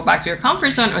you want to go back to your comfort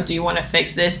zone, or do you want to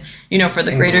fix this, for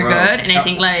the greater good? And I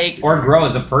think like or grow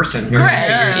as a person.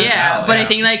 Correct. Yeah. But I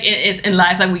think like it's in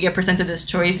life, like we get presented these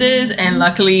choices, and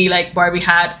luckily like Barbie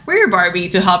had We're Barbie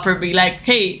to help her be like,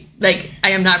 hey, like I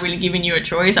am not really giving you a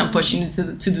choice. I'm pushing you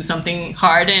to do something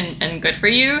hard and good for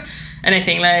you. And I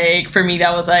think like for me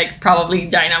that was like probably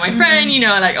Dinah, my friend,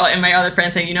 like and my other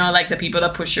friends, and like the people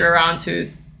that push you around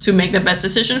to make the best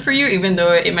decision for you, even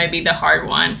though it might be the hard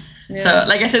one. Yeah. So,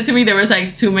 like I said, to me, there was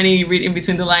like too many read in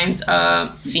between the lines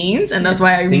scenes, and that's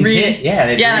why I Things really, hit.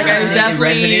 I definitely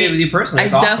resonated with you personally. I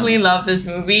definitely love this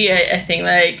movie. I think,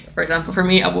 like for example, for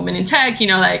me, a woman in tech,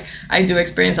 like I do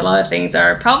experience a lot of things that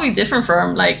are probably different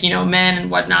from like men and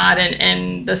whatnot,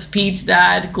 and the speech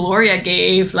that Gloria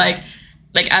gave, like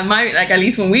at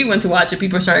least when we went to watch it,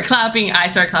 people started clapping. I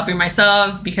started clapping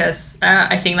myself because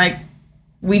I think like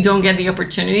we don't get the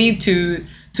opportunity to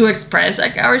express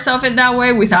like ourselves in that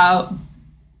way without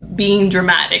being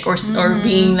dramatic or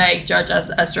being like judged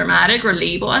as dramatic or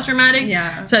labeled as dramatic.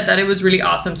 Yeah. So I thought it was really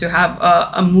awesome to have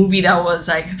a movie that was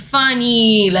like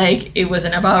funny, like it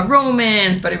wasn't about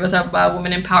romance, but it was about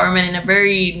women empowerment in a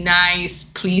very nice,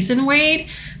 pleasing way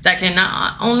that can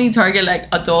not only target like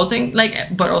adults and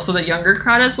like, but also the younger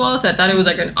crowd as well. So I thought it was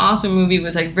like an awesome movie. It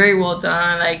was like very well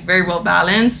done, like very well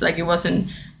balanced. Like it wasn't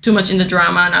too much in the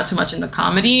drama, not too much in the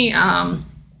comedy.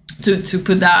 To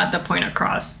put the point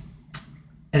across.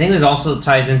 I think this also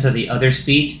ties into the other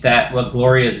speech that what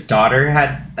Gloria's daughter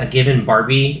had given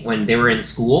Barbie when they were in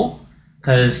school.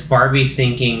 Because Barbie's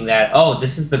thinking that, oh,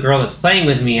 this is the girl that's playing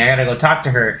with me. I gotta go talk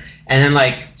to her. And then,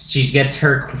 like, she gets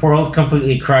her world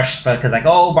completely crushed because, like,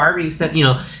 oh, Barbie said,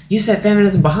 you set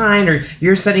feminism behind, or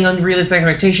you're setting unrealistic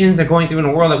expectations or going through in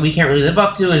a world that we can't really live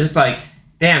up to. And it's just like,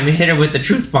 damn, it hit her with the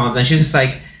truth bombs. And she's just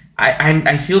like,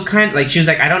 I feel kind of like, she was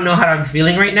like, I don't know how I'm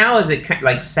feeling right now. Is it kind of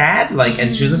like sad? Like,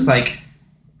 and she was just like,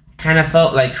 kind of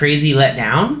felt like crazy let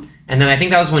down. And then I think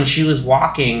that was when she was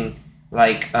walking,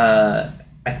 like, I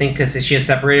think because she had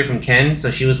separated from Ken.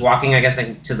 So she was walking, I guess,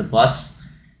 like to the bus.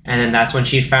 And then that's when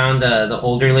she found the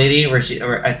older lady No,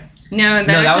 that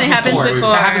actually happens before.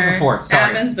 That happens before. Sorry.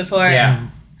 That happens before. Yeah.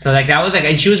 So like that was like,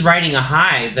 and she was riding a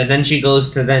high, but then she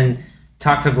goes to then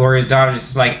talk to Gloria's daughter,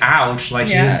 just like, ouch, like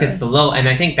she just gets the low. And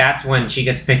I think that's when she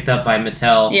gets picked up by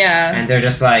Mattel. Yeah. And they're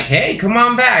just like, hey, come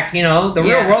on back. The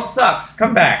real world sucks.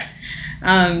 Come back.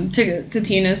 To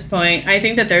Tina's point, I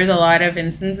think that there's a lot of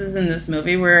instances in this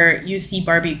movie where you see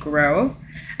Barbie grow,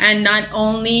 and not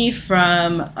only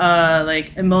from a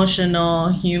like emotional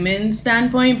human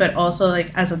standpoint, but also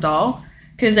like as a doll.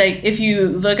 Because like if you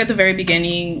look at the very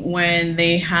beginning when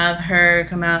they have her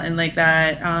come out in like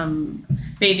that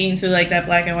bathing suit, like that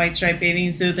black and white striped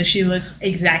bathing suit, that she looks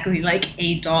exactly like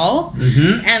a doll,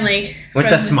 and like with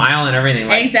the smile and everything.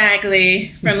 Like. Exactly,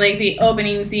 from like the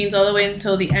opening scenes all the way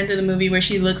until the end of the movie, where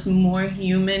she looks more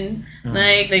human,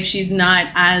 like she's not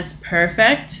as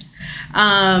perfect.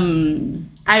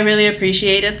 I really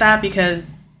appreciated that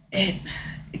because it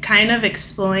kind of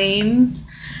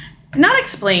not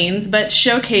explains, but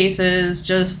showcases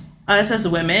just us as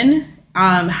women,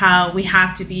 how we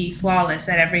have to be flawless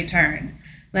at every turn.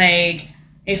 Like,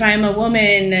 if I'm a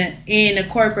woman in a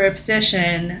corporate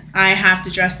position, I have to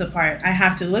dress the part. I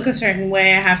have to look a certain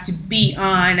way. I have to be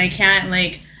on. I can't,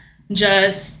 like,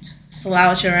 just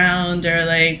slouch around or,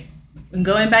 like,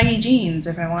 go in baggy jeans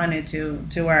if I wanted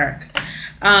to work.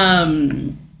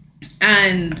 And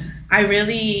I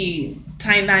really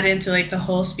tying that into like the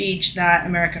whole speech that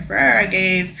America Ferrera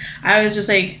gave. I was just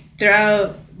like,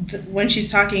 throughout when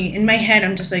she's talking in my head,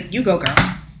 I'm just like, you go, girl,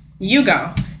 you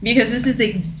go, because this is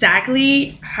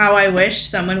exactly how I wish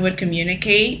someone would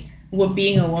communicate what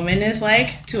being a woman is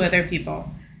like to other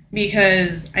people,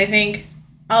 because I think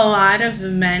a lot of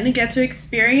men get to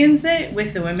experience it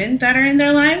with the women that are in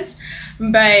their lives,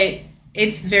 but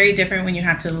it's very different when you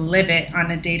have to live it on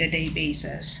a day-to-day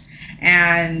basis.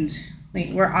 And like,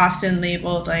 we're often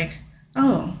labeled like,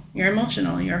 oh, you're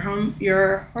emotional, you're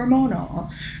hormonal,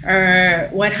 or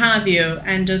what have you,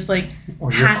 and just like,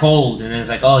 or you're cold, and then it's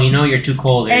like, oh, you're too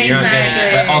cold, and you're not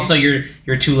getting it, but also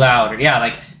you're too loud, or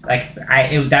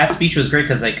that speech was great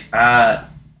because like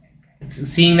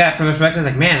seeing that from the perspective,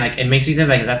 like, man, like it makes me think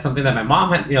like that's something that my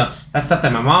mom had, that's stuff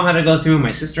that my mom had to go through,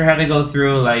 my sister had to go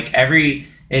through, like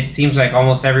it seems like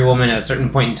almost every woman at a certain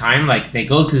point in time, like they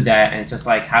go through that, and it's just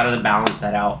like how to balance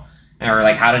that out. Or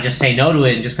like how to just say no to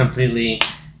it and just completely,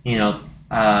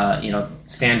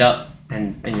 stand up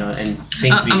and things.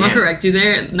 I'm gonna correct you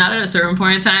there. Not at a certain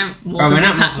point in time.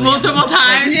 Multiple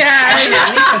times. Yeah.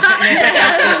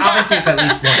 Obviously, it's at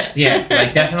least once. Yeah,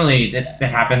 like definitely, it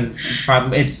happens.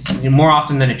 Probably it's more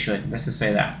often than it should. Let's just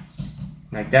say that.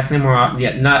 Like definitely more often.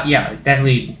 Yeah, it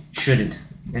definitely shouldn't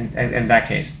in that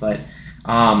case. But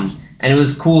and it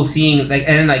was cool seeing like,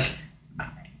 and then like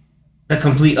the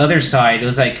complete other side. It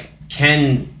was like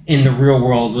Ken in the real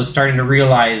world was starting to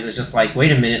realize it's just like, wait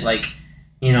a minute, like,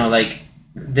 like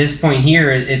this point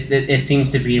here, it seems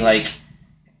to be like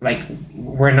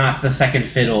we're not the second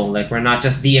fiddle, like we're not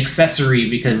just the accessory,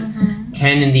 because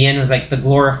Ken in the end was like the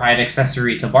glorified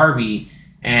accessory to Barbie,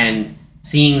 and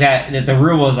seeing that the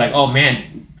real world was like, oh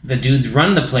man, the dudes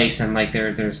run the place, and like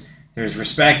there's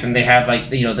respect, and they have like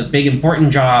the big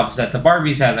important jobs that the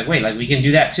Barbies have. Like, wait, like we can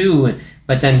do that too.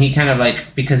 But then he kind of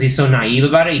like, because he's so naive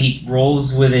about it, he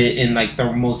rolls with it in like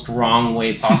the most wrong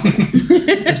way possible.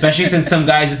 Especially since some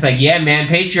guys, it's like, yeah, man,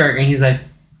 patriarch, and he's like,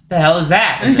 what the hell is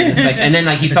that? And then it's like, and then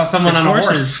like he saw someone on a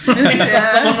horse. He saw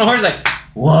someone on a horse, like,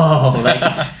 whoa,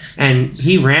 like. And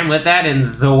he ran with that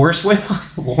in the worst way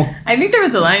possible. I think there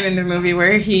was a line in the movie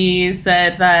where he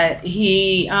said that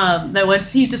that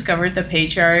once he discovered the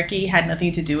patriarchy had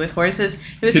nothing to do with horses,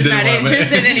 he was just not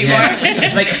interested anymore.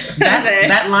 Yeah. Like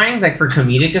that line's like for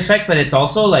comedic effect, but it's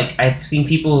also like I've seen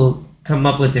people come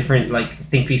up with different like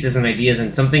think pieces and ideas,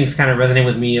 and some things kind of resonate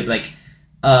with me of like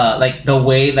the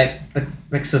way like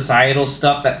societal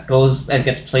stuff that goes and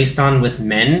gets placed on with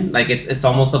men. Like it's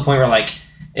almost the point where like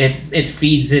it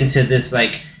feeds into this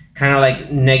like kind of like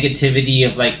negativity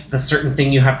of like the certain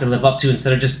thing you have to live up to,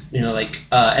 instead of just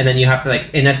and then you have to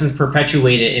like in essence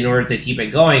perpetuate it in order to keep it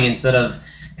going, instead of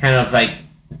kind of like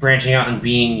branching out and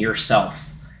being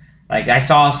yourself. Like I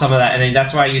saw some of that, and then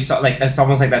that's why you saw like it's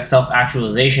almost like that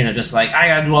self-actualization of just like, I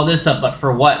gotta do all this stuff, but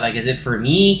for what? Like, is it for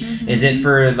me? Mm-hmm. Is it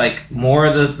for like more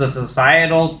of the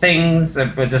societal things,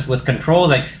 but just with control?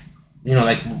 Like,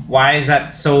 like, why is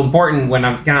that so important when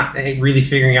I'm not really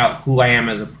figuring out who I am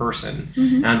as a person?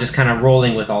 Mm-hmm. And I'm just kind of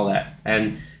rolling with all that.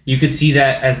 And you could see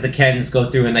that as the Kens go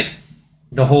through, and like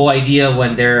the whole idea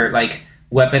when they're like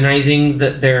weaponizing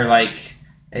they're like,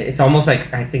 it's almost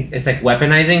like, I think it's like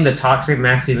weaponizing the toxic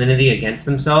masculinity against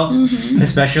themselves. Mm-hmm.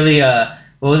 Especially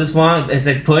what was this one? It's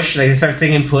like Push. Like they start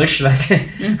singing Push. Like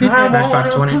I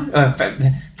want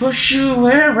to push you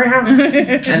around,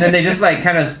 and then they just like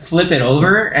kind of flip it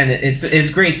over, and it's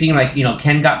great seeing like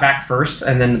Ken got back first,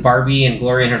 and then Barbie and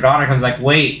Gloria and her daughter comes like,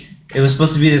 wait, it was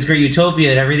supposed to be this great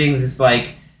utopia, and everything's just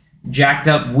like jacked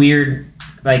up weird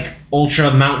like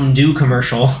ultra Mountain Dew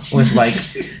commercial with like,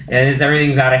 and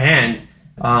everything's out of hand.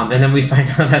 And then we find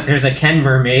out that there's a Ken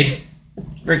mermaid.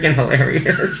 Freaking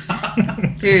hilarious.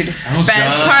 Dude, best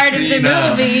John part of the Cena.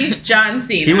 movie, John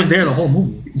Cena. He was there the whole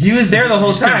movie. He was there the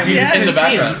whole couldn't time. see You him. just In the couldn't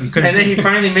see him. background. You couldn't And then see he him.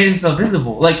 finally made himself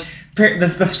visible. Like,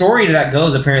 the story to that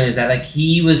goes, apparently, is that, like,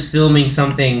 he was filming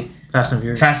something Fast and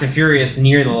Furious. Fast and Furious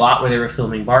near the lot where they were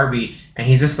filming Barbie, and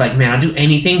he's just like, man, I'll do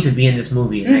anything to be in this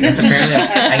movie. And I guess apparently,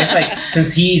 like,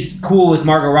 since he's cool with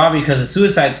Margot Robbie because of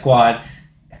Suicide Squad,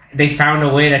 they found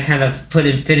a way to kind of fit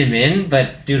him in.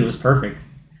 But dude, it was perfect,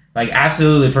 like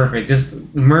absolutely perfect. Just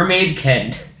mermaid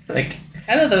Ken, like.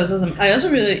 I thought that was awesome. I also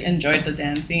really enjoyed the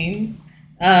dance scene.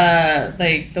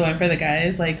 Like the one for the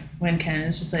guys, like when Ken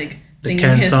is just like The singing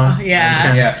Ken his song.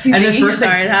 yeah. Yeah, He's and their singing first his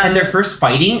like, heart out. and their first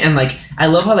fighting, and like I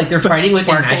love how like they're fighting with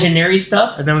Sparkles. imaginary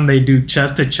stuff. And then when they do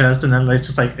chest to chest, and then they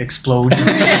just like explode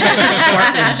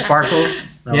and sparkles.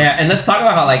 That Yeah, and let's talk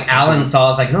about how like Alan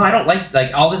Saw is like, no, I don't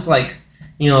like all this like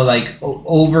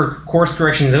over course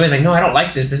correction. He's always like, no, I don't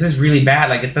like this. This is really bad.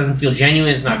 Like it doesn't feel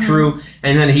genuine. It's not true.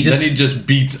 And then he just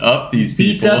beats up these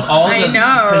people. beats up all I the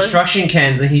know. construction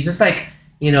Kens, and he's just like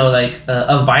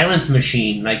a violence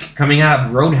machine, like coming out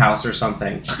of Roadhouse or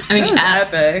something. I mean,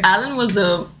 That was epic. Alan was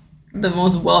the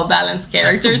most well balanced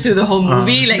character through the whole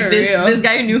movie. Like For this real. this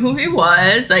guy knew who he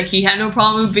was. Like he had no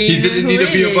problem being. He didn't who need to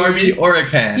he be a Barbie is. or a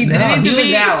Ken. He No, didn't need he to was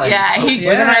be. Alan. Yeah, he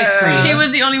With an ice cream. he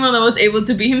was the only one that was able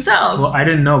to be himself. Well, I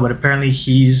didn't know, but apparently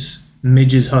he's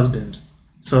Midge's husband.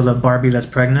 So the Barbie that's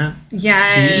pregnant.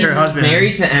 Yes. He's her husband.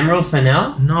 Married to Emerald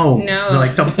Fennell? No. No.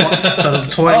 Like the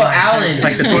toy Oh, line. Alan.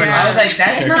 Like the toy Yeah. I was like,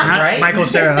 that's not right. Michael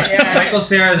Cera. Yeah. Michael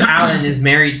Cera's Alan is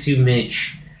married to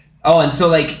Midge. Oh, and so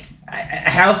like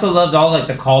I also loved all like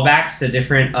the callbacks to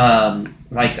different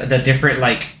like the different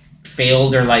like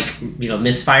failed or like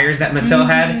misfires that Mattel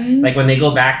had. Like when they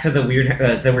go back to the weird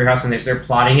house and they're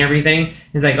plotting everything.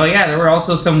 He's like, oh yeah, there were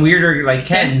also some weirder like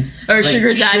Kens Or like,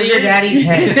 Sugar Daddy. Sugar Daddy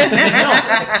Ken.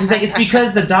 No, he's like, it's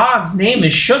because the dog's name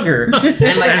is Sugar.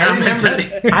 And like And I I'm his remember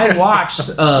daddy. I watched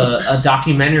a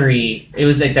documentary. It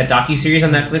was like that docuseries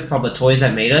on Netflix called The Toys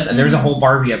That Made Us, and there's a whole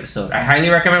Barbie episode. I highly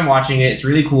recommend watching it. It's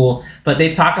really cool. But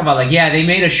they talk about like, yeah, they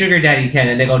made a Sugar Daddy Ken,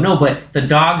 and they go, no, but the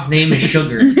dog's name is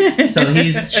Sugar, so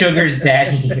he's Sugar's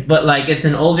daddy. But like, it's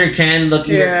an older Ken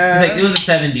looking. Yeah. It's like it was the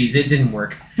 '70s. It didn't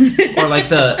work. Or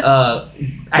like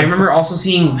I remember also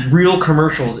seeing real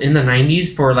commercials in the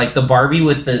 '90s for like the Barbie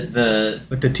with the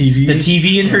With the TV. the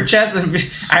TV in her chest. And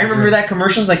I remember that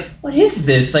commercial. I was like, what is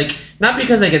this? Like, not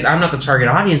because like I'm not the target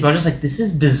audience, but I'm just like, this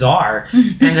is bizarre.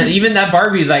 And then even that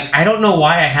Barbie's like, I don't know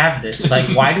why I have this. Like,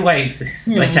 why do I exist?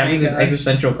 Like Oh having my this gosh.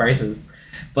 existential crisis.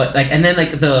 But like, and then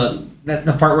like the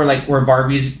part where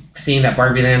Barbie's seeing that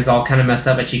Barbie Land's all kind of messed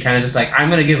up, and she kind of just like, I'm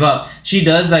gonna give up. She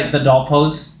does like the doll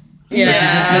pose. Yeah.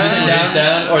 just listen Lays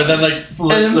down or then like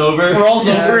flips And then over. rolls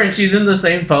Yeah. over, and she's in the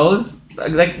same pose.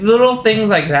 Like little things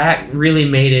like that really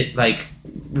made it like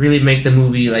really make the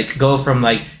movie like go from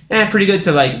like pretty good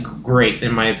to like great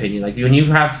in my opinion. Like when you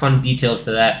have fun details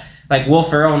to that, like Will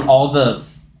Ferrell and all the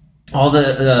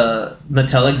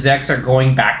Mattel execs are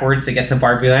going backwards to get to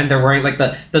Barbie Land. They're wearing like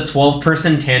the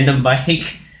 12-person tandem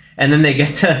bike, and then they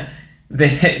get to.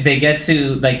 They get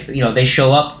to like they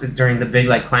show up during the big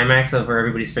like climax of where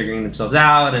everybody's figuring themselves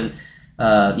out, and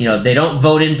they don't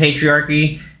vote in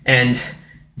patriarchy, and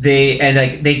they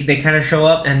kind of show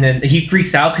up, and then he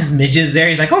freaks out because Midge is there.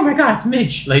 He's like, oh my god, it's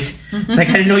Midge! Like it's like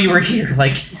I didn't know you were here.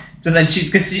 Like just and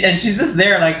she's just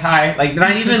there like hi, like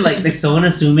not even like so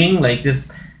unassuming, like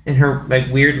just in her like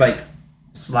weird like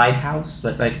slide house,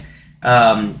 but like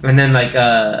and then like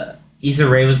Issa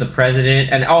Rae was the president,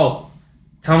 and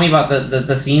tell me about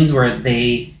the scenes where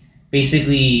they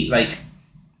basically like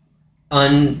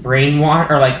unbrainwashed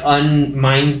or like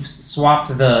unmind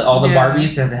swapped all the Yeah.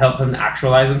 Barbies to help them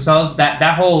actualize themselves. That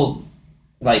whole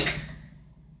like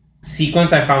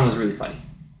sequence I found was really funny.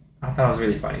 I thought it was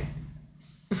really funny.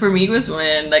 For me, was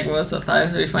when like what I thought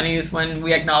was really funny is when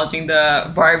we acknowledging the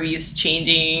Barbies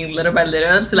changing little by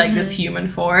little to like this human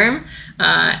form,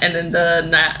 and then the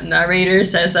narrator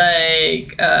says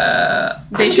like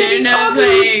They shouldn't have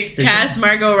like cast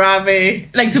Margot Robbie.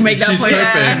 like to make that She's point.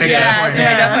 perfect. Yeah, Make that point. to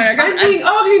make that point. I'm being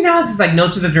ugly now. It's just like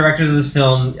note to the directors of this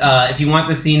film: if you want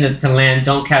the scene to land,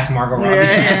 don't cast Margot Robbie.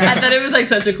 Yeah. I thought it was like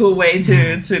such a cool way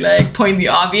to like point the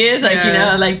obvious, like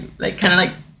Yeah. like kind of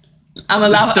like I'm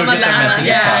allowed. Still I'm get that allowed. message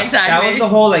Yeah, across. exactly. That was the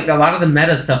whole like a lot of the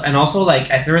meta stuff, and also like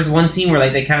there was one scene where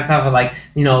like they kind of talk about like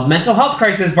mental health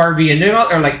crisis Barbie and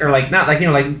or like not like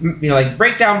like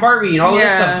breakdown Barbie and all this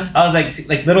Yeah. stuff. I was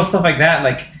like little stuff like that,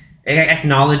 like it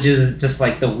acknowledges just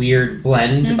like the weird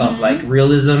blend of like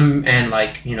realism and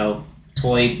like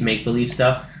toy make believe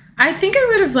stuff. I think I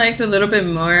would have liked a little bit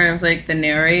more of like the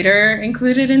narrator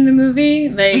included in the movie,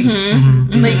 like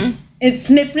like it's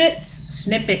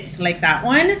snippets like that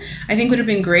one. I think would have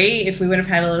been great if we would have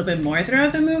had a little bit more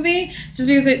throughout the movie, just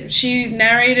because she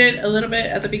narrated a little bit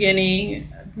at the beginning,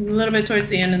 a little bit towards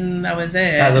the end, and that was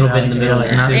it. That little bit in the middle,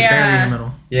 like not Yeah. barely in the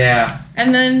middle. Yeah.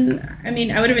 And then, I mean,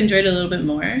 I would have enjoyed a little bit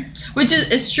more. Which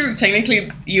is true.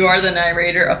 Technically, you are the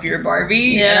narrator of your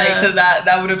Barbie. Yeah. Like, so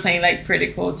that would have been like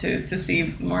pretty cool to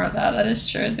see more of that. That is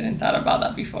true. I didn't thought about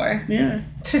that before. Yeah.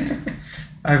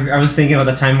 I was thinking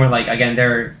about the time where, like, again,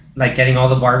 they're like getting all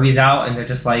the Barbies out, and they're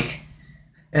just like,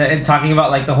 and talking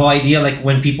about like the whole idea, like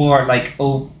when people are like,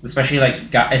 oh, especially like,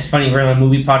 it's funny, we're on a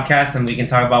movie podcast, and we can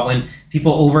talk about when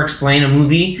people over-explain a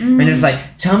movie, and it's like,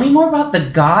 tell me more about The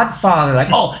Godfather. Like,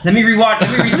 oh, let me restart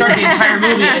the entire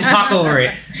movie and talk over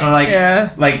it. I'm like,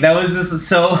 like that was just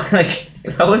so like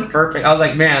that was perfect. I was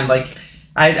like, man, like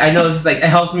I know this is like it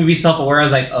helps me be self-aware. I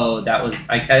was like, oh, that was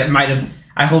like I might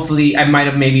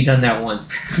have maybe done that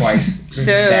once, twice. This is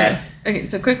bad. Okay,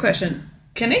 so quick question.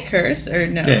 Can I curse or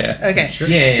no? Yeah. Okay. Sure.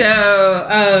 Yeah.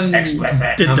 So,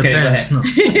 Explicit. It Okay, go depends. ahead. No.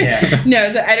 Yeah.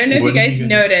 no, so I don't know if What you did guys you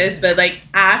noticed, but like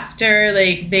after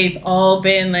like they've all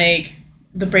been like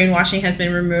the brainwashing has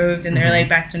been removed and they're like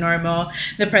back to normal,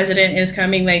 the president is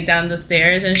coming like down the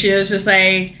stairs and she was just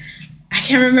like, I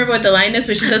can't remember what the line is,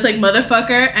 but she says like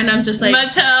motherfucker, and I'm just like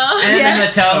Mattel. And then the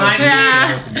Mattel line.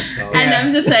 Yeah. Yeah. And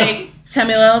I'm just like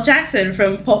Samuel L. Jackson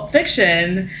from Pulp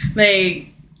Fiction, like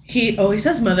he always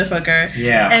says motherfucker.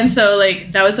 Yeah. And so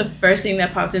like that was the first thing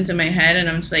that popped into my head, and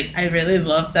I'm just like, I really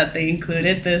love that they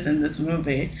included this in this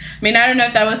movie. I mean, I don't know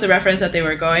if that was the reference that they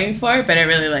were going for, but I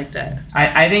really liked it.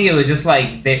 I think it was just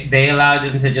like they allowed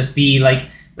him to just be like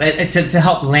to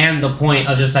help land the point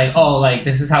of just like, oh, like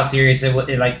this is how serious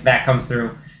it like that comes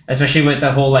through, especially with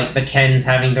the whole like the Kens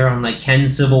having their own like Ken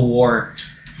Civil War.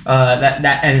 That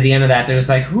and at the end of that, they're just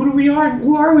like, who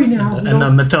are we now? And the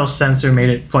Mattel censor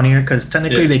made it funnier because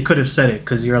technically they could have said it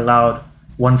because you're allowed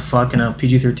one fuck in a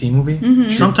PG-13 movie.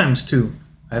 Sometimes two.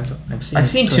 I've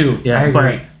seen two. Yeah, I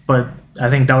agree. But I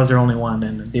think that was their only one,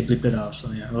 and they bleeped it out. So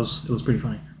yeah, it was pretty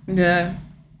funny. Yeah.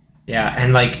 Yeah,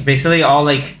 and like basically all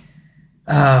like,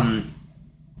 what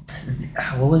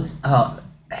was I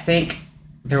think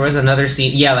there was another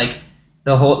scene. Yeah, like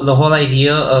the whole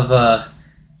idea of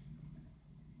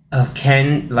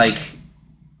Ken like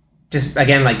just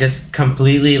again like just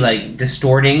completely like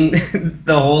distorting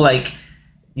the whole like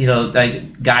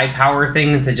like guy power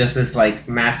thing into just this like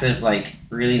massive like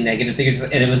really negative thing,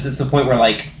 and it was just the point where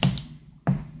like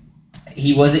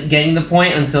he wasn't getting the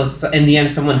point until in the end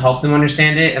someone helped him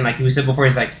understand it, and like we said before,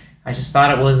 he's like, I just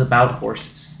thought it was about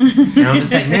horses. And I'm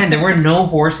just like, man, there were no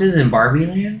horses in Barbie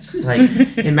Land. Like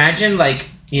imagine like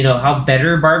how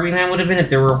better Barbie Land would have been if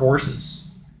there were horses.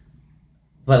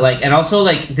 But like, and also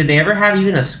like, did they ever have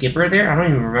even a skipper there? I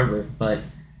don't even remember. But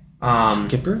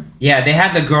Skipper? Yeah, they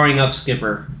had the growing up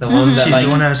skipper, the one that She's like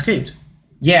the one that escaped.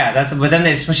 Yeah, that's. But then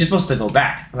she's supposed to go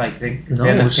back. Like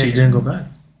No, she didn't go back.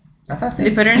 I thought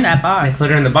They put her in that box. They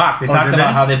put her in the box. They talked did about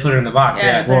they? how they put her in the box.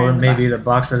 Yeah. Yeah. Well, in the maybe box. the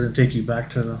box doesn't take you back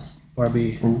to the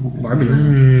Barbie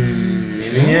Land.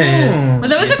 Maybe yeah. Well,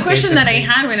 that was a Escape question the that I thing.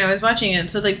 had when I was watching it.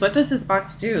 So, like, what does this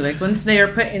box do? Like, once they are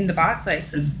put in the box, like,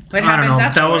 what I happens don't know.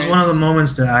 afterwards? That was one of the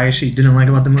moments that I actually didn't like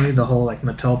about the movie, the whole like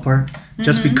Mattel part.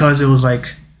 Just because it was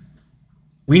like,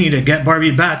 we need to get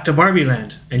Barbie back to Barbie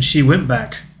Land, and she went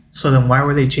back. So then why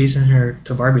were they chasing her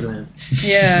to Barbie Land?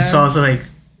 Yeah. So I was like,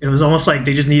 it was almost like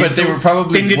they just needed. But they were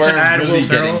probably they needed to weren't add really Will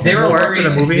Ferrell getting- They were more to the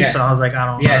worried, movie. yeah. So I was like, I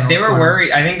don't. Yeah, know they what's were going on.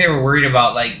 worried. I think they were worried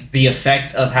about like the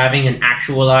effect of having an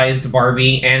actualized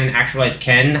Barbie and an actualized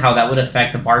Ken, how that would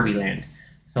affect the Barbie Land.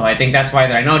 So I think that's why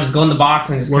they're like, no, just go in the box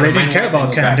and just. Well, they kinda didn't mind care what about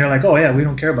they go Ken. back. They're like, oh yeah, we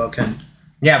don't care about Ken.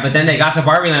 Yeah, but then they got to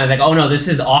Barbie Land. I was like, oh no, this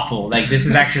is awful. Like this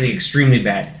is actually extremely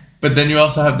bad. But then you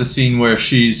also have the scene where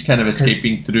she's kind of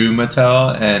escaping through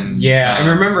Mattel, and Yeah, and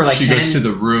remember, like, she goes Ken- to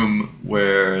the room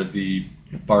where the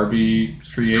Barbie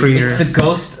creator. Creator. It's the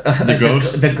ghost. The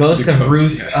ghost? The ghost The of ghost,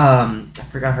 Ruth. yeah. I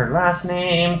forgot her last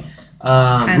name.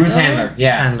 Ruth Handler.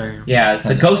 Yeah. Handler. Yeah, it's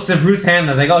the ghost of Ruth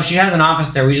Handler. Like, oh, she has an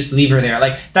office there. We just leave her there.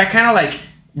 Like that kind of like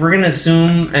we're gonna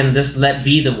assume and just let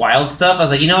be the wild stuff. I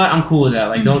was like, you know what? I'm cool with that.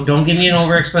 Like, don't give me an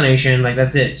over explanation. Like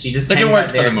that's it. She just Like it hangs worked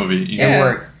out for there. the movie. You know? It Yeah.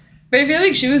 works. But I feel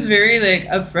like she was very, like,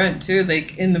 upfront, too,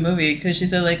 like, in the movie. Because she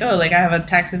said, like, oh, like, I have a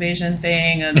tax evasion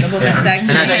thing, a double mastectomy.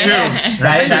 That's true.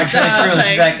 That is actually Stuff, true.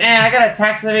 She's like, I got a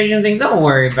tax evasion thing. Don't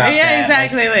worry about that. Yeah, Like,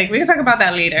 exactly. Like, we can talk about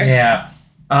that later. yeah.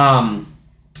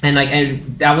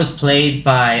 And that was played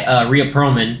by Rhea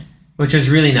Perlman, which was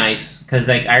really nice because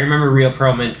like I remember Rhea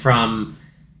Perlman from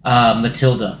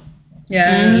Matilda.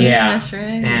 Yeah. Yeah. That's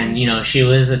right. And she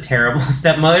was a terrible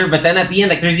stepmother. But then at the end,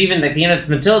 like there's even like the end of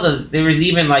Matilda, there was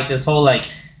even like this whole like,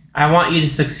 I want you to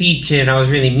succeed, kid. And I was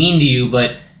really mean to you,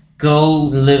 but go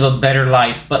live a better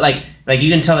life. But like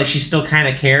you can tell like she still kind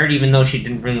of cared, even though she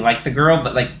didn't really like the girl.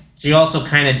 But like she also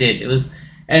kind of did. It was,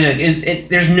 and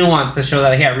there's nuance to show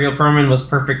that Rhea Perlman was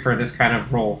perfect for this kind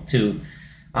of role too.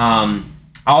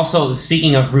 Also,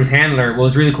 speaking of Ruth Handler, what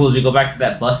was really cool is we go back to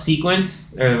that bus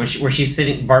sequence where she's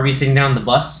sitting, Barbie's sitting down on the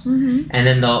bus, and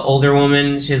then the older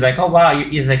woman, she's like, "Oh wow,"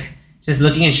 you're like just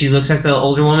looking, and she looks at the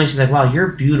older woman. She's like, "Wow, you're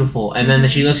beautiful." And then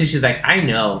she looks at, she's like, "I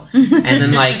know." And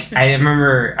then like I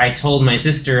remember I told my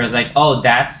sister, I was like, "Oh,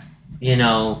 that's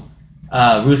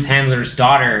Ruth Handler's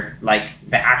daughter, like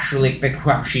the actually like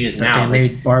who she is That now." they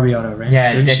made Barbie out of, right?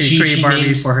 Yeah, Didn't that she create Barbie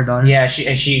named, for her daughter? Yeah,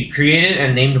 she created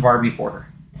and named Barbie for her.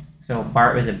 So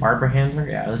was it Barbara Handler?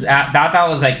 Yeah, it was. That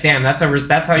was like, damn, that's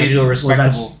how you do a respectable.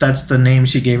 Well, that's the name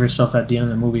she gave herself at the end of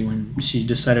the movie when she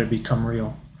decided to become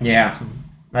real. Yeah,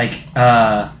 like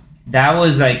that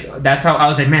was like, that's how I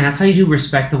was like, man, that's how you do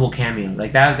respectable cameo.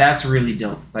 Like that's really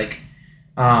dope. Like,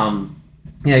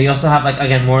 you also have like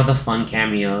again more of the fun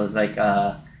cameos like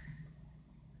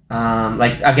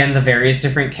again the various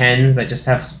different Kens that just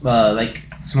have like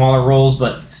smaller roles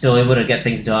but still able to get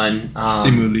things done.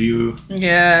 Simu Liu.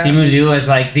 Yeah. Simu Liu is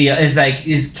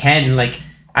Ken. Like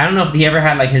I don't know if he ever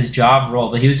had like his job role,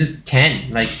 but he was just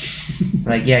Ken. Like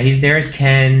he's there as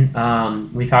Ken.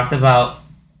 We talked about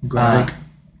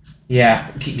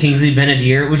Kingsley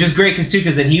Ben-Adir, which is great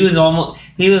because then he was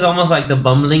almost like the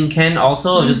bumbling Ken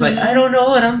also, just like, I don't know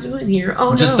what I'm doing here.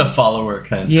 Oh, just no. a follower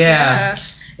Ken. Yeah.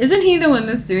 Isn't he the one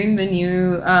that's doing the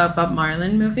new Bob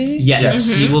Marlin movie? Yes,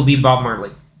 he will be Bob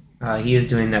Marley. He is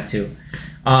doing that too.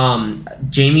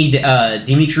 Jamie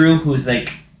Dimitru, who's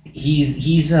like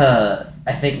he's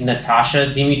I think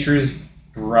Natasha Dimitru's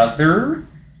brother.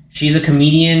 She's a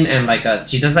comedian and like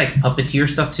she does like puppeteer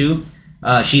stuff too.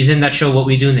 She's in that show What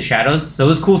We Do in the Shadows, so it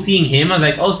was cool seeing him. I was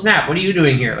like, oh snap, what are you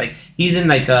doing here? Like he's in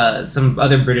like some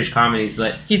other British comedies,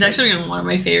 but he's actually in one of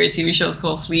my favorite TV shows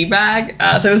called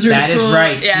Fleabag. So it was really that cool. Is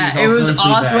right. Yeah, it was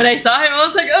awesome. When I saw him, I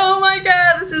was like, oh my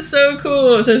god, this is so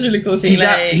cool. So it's really cool seeing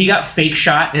he got fake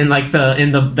shot in like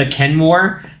the Ken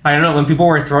War. I don't know, when people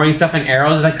were throwing stuff in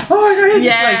arrows, like, oh my god,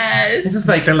 yes. It's just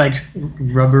like they're like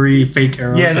rubbery fake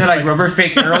arrows. Yeah, they're like rubber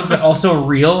fake arrows, but also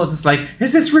real. It's just like,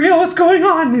 is this real? What's going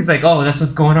on? And he's like, oh, that's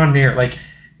what's going on here. Like,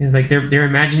 he's like, they're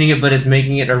imagining it, but it's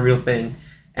making it a real thing.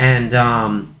 And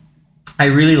I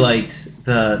really liked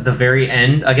the very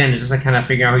end. Again, just like kind of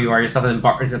figuring out who you are yourself. And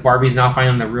then Barbie's now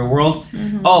finding the real world.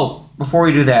 Mm-hmm. Oh, before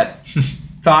we do that,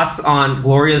 thoughts on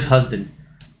Gloria's husband.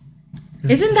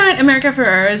 Isn't that America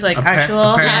Ferrera's like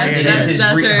actual? Yes,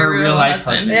 that's her real life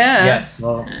husband. Yeah. Yes.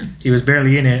 Well, he was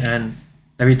barely in it, and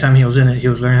every time he was in it, he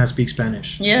was learning how to speak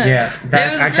Spanish. Yeah. Yeah. That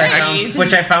it was great.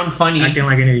 Which I found funny. Acting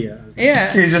like an idiot.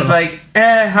 Yeah. He's just like,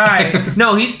 hi.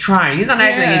 No, he's trying. He's not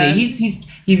acting like an idiot.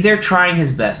 He's there trying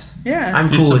his best. Yeah.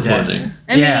 I'm cool with that.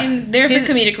 I mean, they're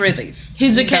for comedic relief.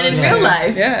 He's a Ken in real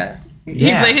life. Yeah. He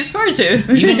played his part too.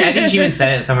 I think she even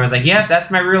said it somewhere. I was like, yeah,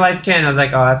 that's my real life Ken. I was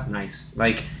like, oh, that's nice.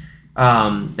 Like,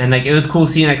 and like it was cool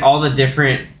seeing like all the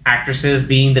different actresses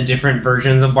being the different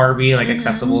versions of Barbie, like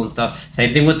accessible and stuff.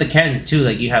 Same thing with the Kens too.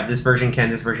 Like you have this version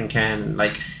Ken, and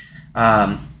like,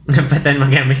 but then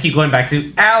again we keep going back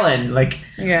to Alan. Like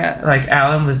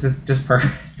Alan was just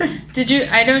perfect. Did you?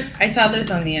 I saw this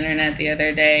on the internet the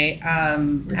other day,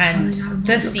 and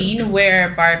the scene where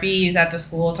Barbie is at the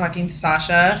school talking to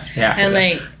Sasha, and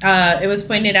like it was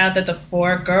pointed out that the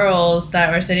 4 girls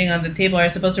that were sitting on the table are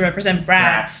supposed to represent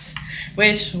brats.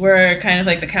 Which were kind of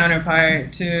like the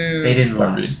counterpart to... They didn't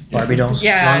Barbie dolls?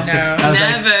 Yeah, no.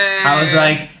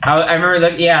 I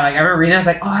remember reading, I was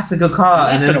like, oh, that's a good call.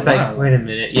 And then it's like, wait a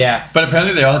minute, yeah. But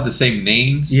apparently they all had the same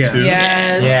names, too.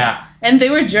 Yes. Yeah. And they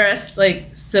were dressed, like,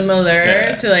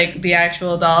 similar to, like, the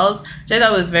actual dolls, which I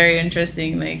thought was very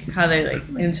interesting, like, how they, like,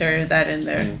 inserted that in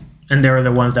there. And they were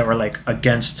the ones that were, like,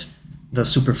 against the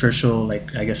superficial,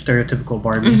 like, I guess, stereotypical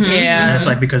Barbie. Mm-hmm. Yeah. And it's,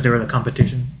 like, because they were the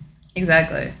competition.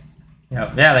 Exactly.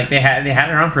 Yeah, like they had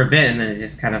it on for a bit, and then it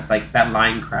just kind of like that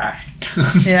line crashed.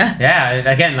 Yeah.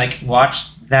 Yeah. Again, like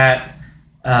watch that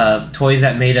Toys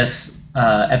That Made Us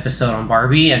episode on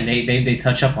Barbie, and they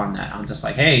touch up on that. I'm just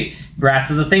like, hey, brats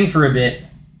was a thing for a bit,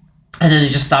 and then it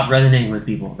just stopped resonating with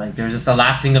people. Like there's just a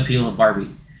lasting appeal of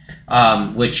Barbie,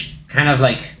 which kind of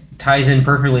like ties in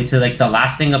perfectly to like the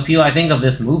lasting appeal I think of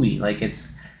this movie. Like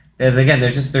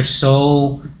there's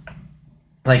so.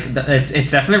 Like it's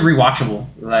definitely rewatchable.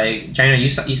 Like Gina, you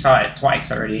saw it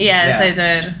twice already. Yes, I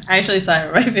did. I actually saw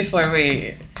it right before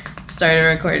we started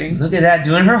recording. Look at that,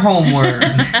 doing her homework.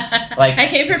 Like, I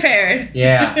came prepared.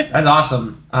 Yeah, that's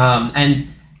awesome. And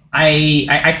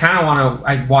I kind of want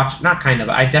to watch, not kind of,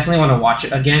 I definitely want to watch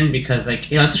it again because, like,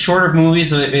 you know, it's a shorter movie,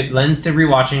 so it lends to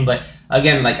rewatching. But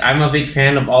again, like, I'm a big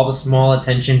fan of all the small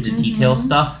attention to detail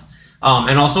stuff.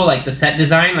 And also, like, the set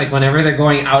design, like, whenever they're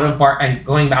going out of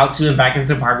going out to and back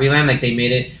into Barbie Land, like, they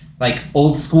made it like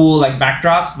old school, like,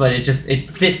 backdrops, but it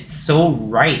fits so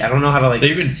right. I don't know how to, like. They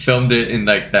even filmed it in,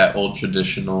 like, that old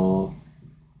traditional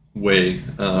way.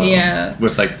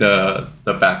 With, like, the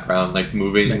background, like,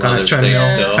 moving Like while on they're a staying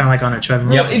treadmill, still. kind of like on a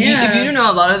treadmill. Yep. If you don't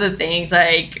know a lot of the things,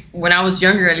 like when I was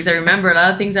younger, at least I remember a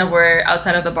lot of things that were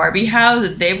outside of the Barbie house.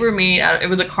 They were made out. It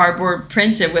was a cardboard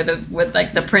printed with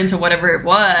like the print of whatever it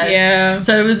was. Yeah.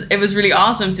 So it was really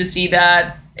awesome to see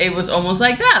that. It was almost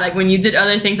like that. Like when you did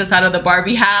other things outside of the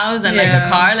Barbie house and like the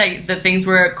car, like the things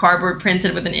were cardboard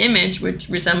printed with an image, which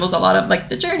resembles a lot of like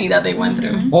the journey that they went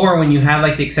through. Or when you have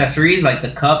like the accessories, like the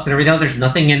cups and everything, there's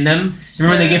nothing in them. So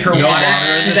remember when they give her No water?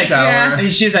 water in She's the like, shower.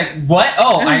 and she's like, what?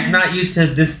 Oh, I'm not used to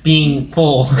this being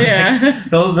full. Yeah.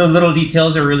 Those the little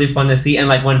details are really fun to see. And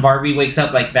like when Barbie wakes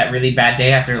up like that really bad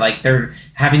day after like they're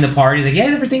having the party, like, yeah,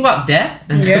 you ever think about death?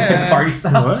 And Yeah. the party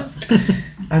stops.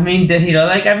 I mean, you know,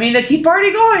 like, I mean, to keep party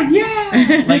going,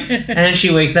 yeah. Like, and then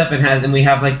she wakes up and we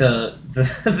have like the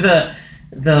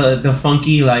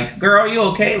funky like, girl, you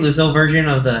okay? Lizzo version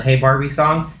of the Hey Barbie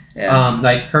song. Yeah.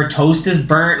 Like her toast is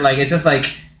burnt. Like it's just like,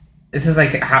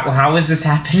 how is this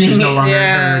happening? She's no longer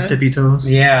Yeah. on her tippy toes.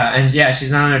 Yeah, and yeah,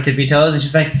 she's not on her tippy toes, and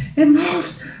she's like, it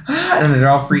moves, and they're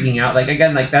all freaking out. Like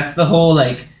again, like that's the whole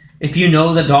like, if you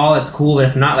know the doll, it's cool, but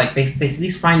if not, like they at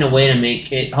least find a way to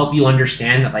make it help you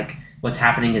understand that like what's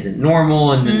happening isn't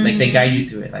normal, and then like they guide you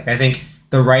through it. Like I think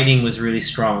the writing was really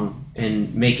strong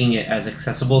in making it as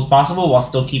accessible as possible while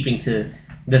still keeping to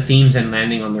the themes and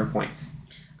landing on their points.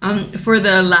 For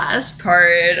the last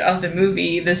part of the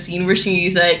movie, the scene where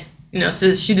she's like, you know,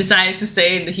 so she decides to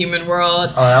stay in the human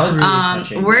world. Oh, that was really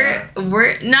touching.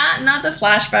 We're not the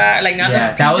flashback, like not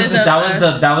Yeah, the that was pieces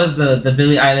that was the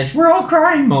Billie Eilish "We're all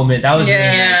crying" moment. That was really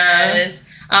nice. Yes.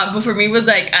 But for me, it was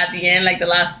like at the end, like the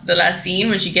last scene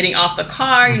when she's getting off the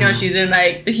car. You know, she's in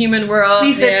like the human world.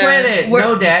 Sí se puede. Where-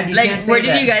 No, Dad, you like, can't say where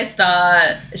did that. you guys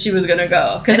thought she was gonna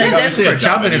go? Because I Obviously did. a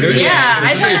job interview. Yeah,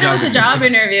 I It's thought it was a job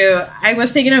interview. I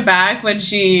was taken aback when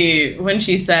she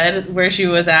said where she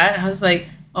was at. I was like,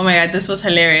 oh my god, this was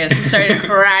hilarious. I started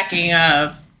cracking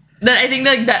up. I think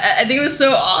it was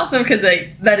so awesome because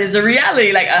like that is a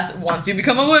reality. Like as once you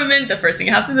become a woman, the first thing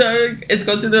you have to do is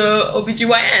go to the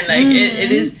OBGYN. Like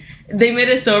it is. They made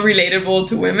it so relatable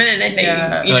to women, and I think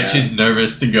you Like know, she's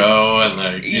nervous to go, and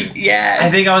like yeah. I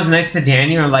think I was next to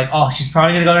Danny, and I'm like, oh, she's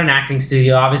probably gonna go to an acting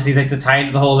studio, obviously, like to tie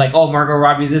into the whole like, oh, Margot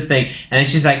Robbie's this thing, and then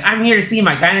she's like, I'm here to see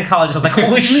my gynecologist. I was like,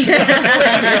 holy shit!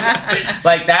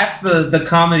 Like that's the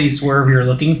comedy swerve we were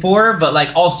looking for, but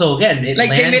like also again, it Like,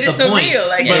 they lands made it the so point. real,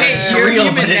 like, But hey, it's you're real,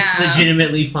 human but it's now.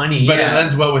 legitimately funny. But yeah. it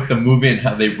lends well with the movie and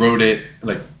how they wrote it,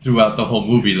 like throughout the whole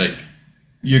movie. Like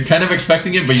you're kind of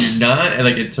expecting it, but you're not, and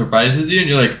like it surprises you, and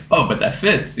you're like, oh, but that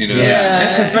fits, you know? Yeah,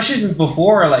 because especially since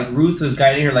before, like Ruth was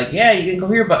guiding her, like, yeah, you can go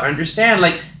here, but understand,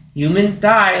 like humans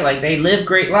die, like they live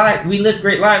great lives, we live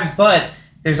great lives, but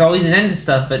there's always an end to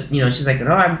stuff. But you know, she's like,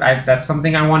 no, I that's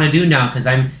something I want to do now because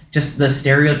I'm just the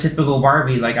stereotypical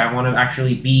Barbie. Like I want to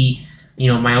actually be,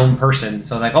 you know, my own person.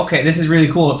 So I was like, okay, this is really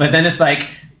cool. But then it's like,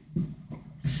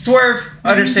 swerve,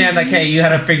 understand, like, hey, you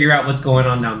had to figure out what's going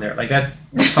on down there. Like that's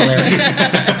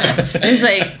hilarious. It's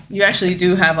like you actually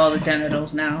do have all the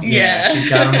genitals now. Yeah. She's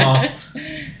got them all.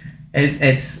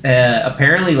 It's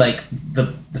apparently like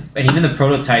the and even the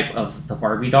prototype of the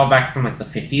Barbie doll back from like the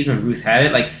 50s when Ruth had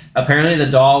it, like apparently the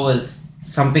doll was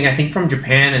something I think from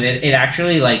Japan, and it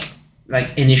actually like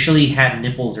initially had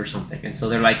nipples or something, and so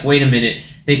they're like, wait a minute,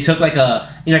 they took like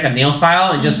a like a nail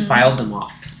file and just filed them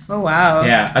off. Oh wow.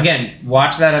 Yeah, again,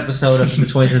 watch that episode of The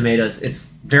Toys That Made Us.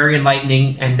 It's very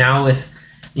enlightening, and now with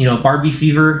you know Barbie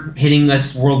fever hitting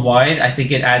us worldwide, I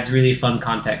think it adds really fun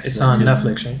context. It's to it, on too.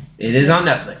 Netflix, right? It is on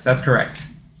Netflix. That's correct.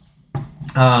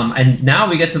 And now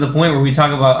we get to the point where we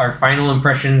talk about our final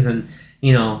impressions and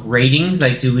you know ratings.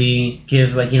 Like, do we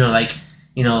give like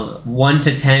 1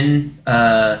 to 10?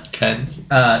 Kens.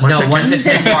 No, 1 to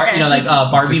 10.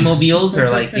 Barbie mobiles, or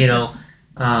like like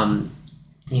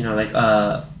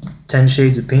 10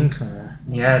 Shades of Pink.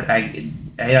 yeah.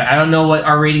 I don't know what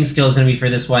our rating scale is going to be for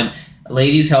this one.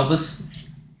 Ladies, help us.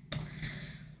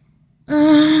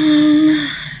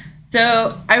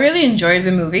 So I really enjoyed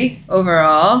the movie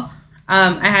overall.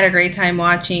 I had a great time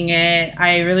watching it.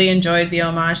 I really enjoyed the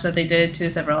homage that they did to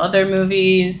several other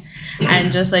movies,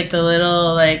 and just like the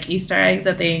little like Easter eggs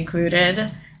that they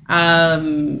included.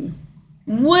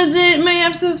 Was it my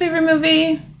absolute favorite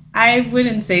movie? I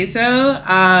wouldn't say so.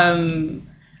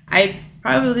 I'd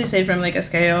probably say from like a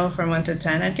scale from 1 to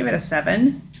 10, I'd give it a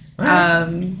 7.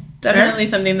 Right. Definitely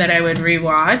something that I would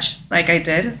rewatch, like I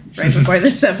did right before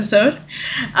this episode.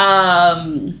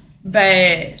 But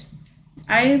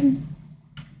I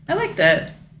liked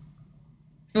it.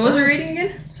 What was her rating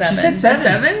again? 7. She said 7. A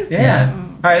 7? Yeah.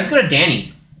 All right, let's go to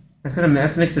Danny. Let's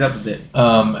mix it up a bit.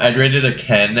 I'd rate it a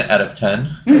Ken out of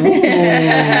 10.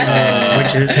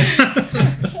 Which is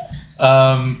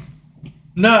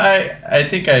no, I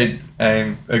think I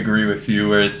agree with you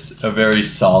where it's a very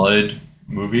solid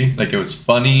movie. Like, it was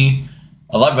funny,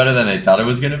 a lot better than I thought it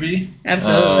was gonna be.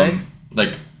 Absolutely.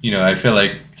 Like, I feel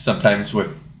like sometimes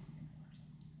with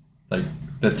like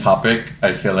the topic,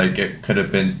 I feel like it could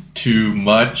have been too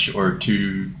much or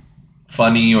too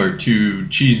funny or too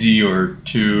cheesy or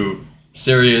too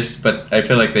serious, but I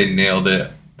feel like they nailed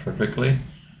it perfectly.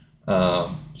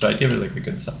 So I'd give it like a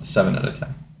good 7 out of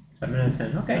 10. 7 out of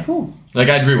 10. Okay, cool. Like,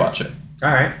 I'd rewatch it.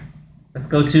 All right, let's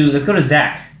go to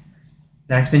Zach.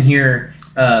 Zach's been here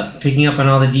picking up on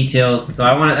all the details, and so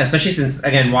I want to, especially since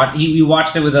again, you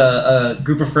watched it with a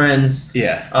group of friends.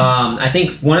 Yeah. I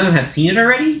think one of them had seen it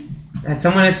already.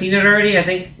 Someone had seen it already? I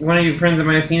think one of your friends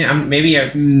might have seen it. I'm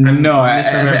No, I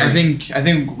misremembering.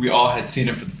 think we all had seen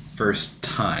it for the first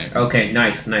time. Okay,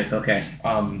 nice, okay.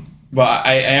 But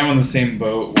I am on the same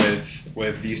boat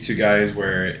with these two guys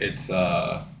where it's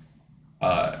I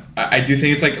do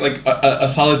think it's like a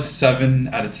solid 7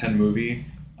 out of 10 movie.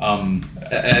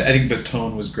 I think the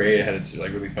tone was great. It had its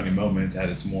like really funny moments. It had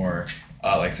its more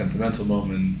like sentimental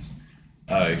moments.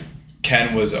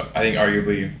 Ken was, I think,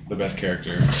 arguably the best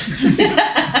character.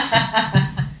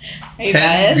 Hey,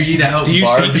 Ken guys. read out Do you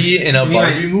Barbie in a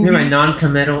Barbie movie? My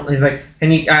non-committal. He's like,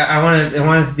 I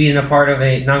want to be in a part of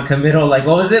a non-committal. Like,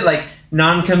 what was it? Like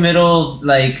non-committal,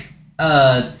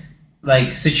 like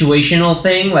situational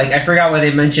thing. Like, I forgot what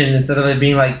they mentioned instead of it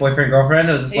being like boyfriend girlfriend.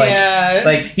 It was just like, Yeah.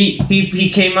 like he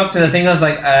came up to the thing. I was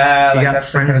like, like got that's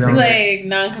friend the kind of zone. thing. Like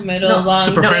non-committal, No, long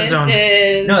super friend zone.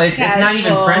 distance. No, it's not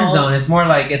even casual. friend zone. It's more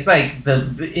like it's like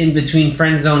the in between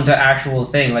friend zone to actual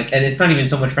thing. Like, and it's not even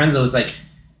so much friend zone. It's like,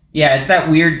 yeah, it's that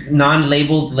weird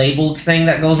labeled thing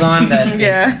that goes on that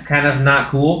Yeah. is kind of not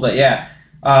cool. But yeah,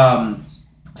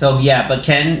 so yeah, but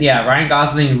Ken, yeah, Ryan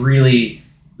Gosling really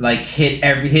like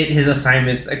hit his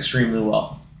assignments extremely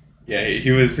well. Yeah,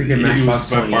 he was Freaking by Matchbox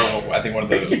far 20. I think one of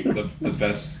the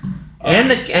best.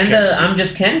 And the characters. I'm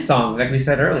Just Ken song, like we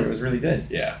said earlier, was really good.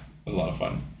 Yeah, it was a lot of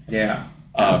fun. Yeah.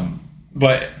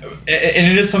 But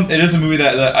it is a movie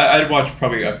that I'd watch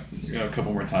probably a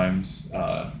couple more times.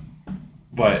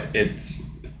 But it's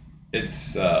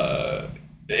a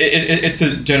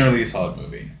generally solid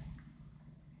movie.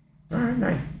 All right,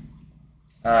 nice.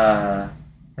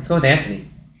 Let's go with Anthony.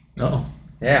 oh.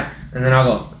 Yeah, and then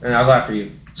I'll go after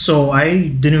you. So I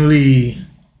didn't really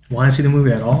want to see the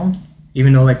movie at all,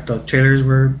 even though like the trailers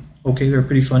were okay, they were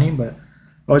pretty funny, but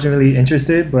I wasn't really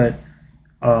interested. But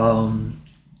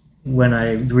when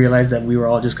I realized that we were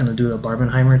all just gonna do the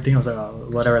Barbenheimer thing, I was like, oh,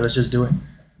 whatever, let's just do it.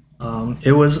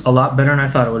 It was a lot better than I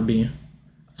thought it would be.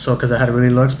 So, because I had really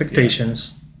low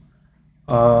expectations.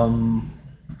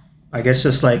 I guess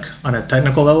just like on a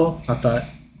technical level, I thought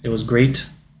it was great.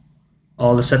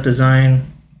 All the set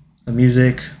design, the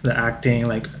music, the acting,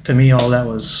 like to me, all that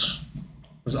was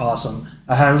awesome.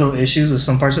 I had little issues with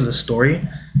some parts of the story,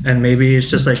 and maybe it's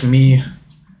just like me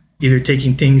either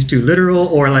taking things too literal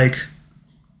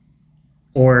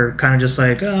or kind of just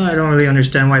like, oh, I don't really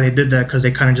understand why they did that, because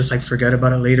they kind of just like forget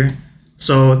about it later.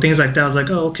 So things like that, I was like,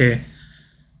 oh, okay.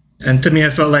 And to me, I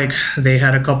felt like they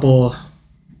had a couple,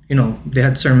 they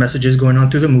had certain messages going on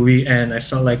through the movie, and I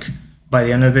felt like by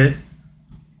the end of it,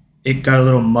 it got a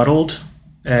little muddled,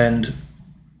 and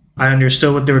I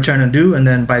understood what they were trying to do, and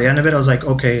then by the end of it, I was like,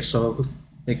 okay, so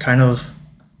they kind of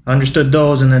understood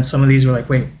those, and then some of these were like,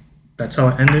 wait, that's how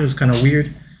it ended. It was kind of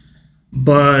weird.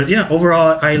 But yeah,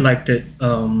 overall, I liked it.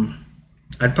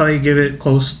 I'd probably give it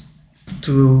close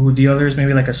to the others,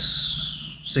 maybe like a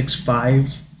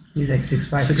 6.5. He's like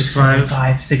 6'5",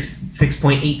 6'5",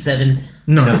 6.87.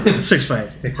 No,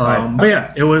 6.5. 6'5". But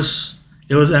yeah, it was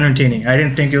entertaining. I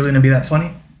didn't think it was gonna be that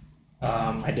funny.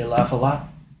 I did laugh a lot.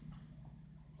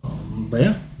 But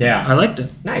yeah, Yeah. I liked it.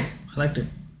 Nice. I liked it.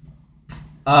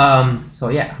 So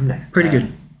yeah, I'm next. Pretty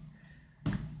good.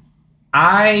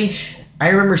 I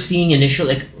remember seeing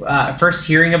initially, first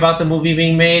hearing about the movie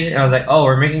being made, and I was like, oh,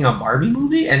 we're making a Barbie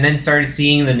movie? And then started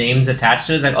seeing the names attached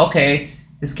to it. It's like, okay,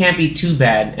 this can't be too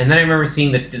bad. And then I remember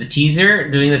seeing the teaser,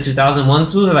 doing the 2001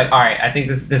 spoof. I was like, all right, I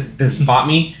think this bought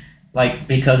me, like,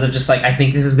 because of just, like, I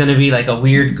think this is going to be, like, a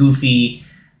weird, goofy,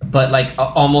 but like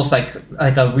almost like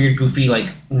a weird, goofy, like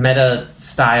meta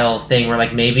style thing where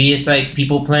like maybe it's like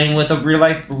people playing with their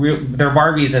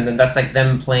Barbies, and then that's like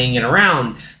them playing it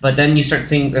around. But then you start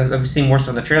seeing more stuff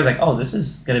in the trailers, like, oh, this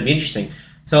is gonna be interesting.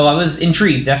 So I was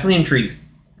intrigued, definitely intrigued.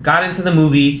 Got into the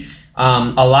movie.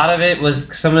 A lot of it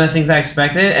was some of the things I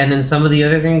expected, and then some of the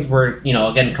other things were,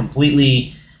 again,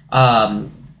 completely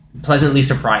pleasantly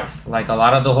surprised. Like a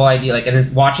lot of the whole idea, like, and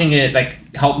it's watching it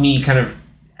like helped me kind of.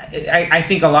 I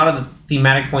think a lot of the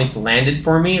thematic points landed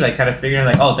for me, like kind of figuring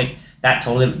like, oh, like that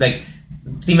totally like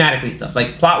thematically stuff,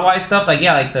 like plot wise stuff, like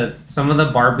yeah, like some of the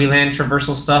Barbie land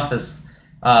traversal stuff is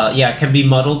can be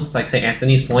muddled, like say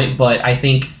Anthony's point, but I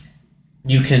think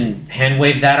you can hand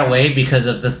wave that away because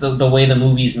of the way the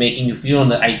movie's making you feel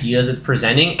and the ideas it's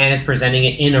presenting, and it's presenting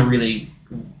it in a really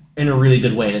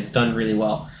good way, and it's done really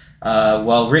well.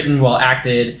 Well written, well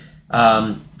acted,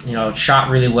 shot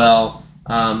really well.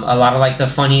 A lot of like the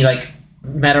funny like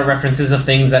meta references of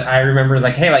things that I remember is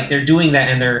like, hey, like they're doing that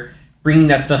and they're bringing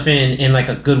that stuff in like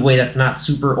a good way that's not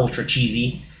super ultra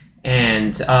cheesy,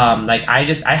 and like I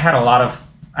had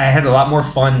a lot more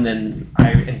fun than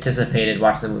I anticipated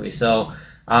watching the movie. So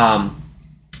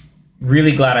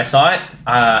really glad I saw it.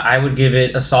 I would give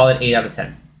it a solid 8 out of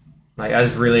 10. Like I was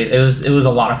really, it was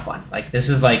a lot of fun. Like this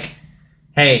is like,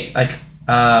 hey, like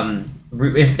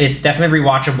it's definitely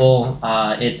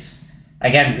rewatchable. It's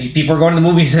again, people are going to the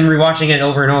movies and rewatching it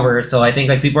over and over. So I think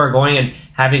like people are going and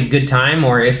having a good time,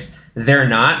 or if they're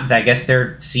not, I guess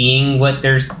they're seeing what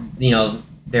they're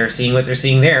seeing what they're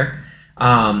seeing there.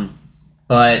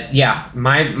 But yeah,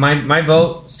 my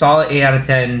vote, solid 8 out of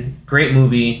 10. Great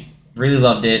movie, really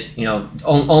loved it.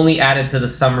 Only added to the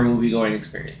summer movie going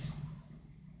experience.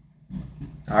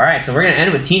 All right, so we're gonna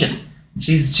end with Tina.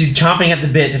 She's chomping at the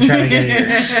bit to try to get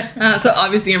here. So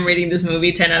obviously I'm rating this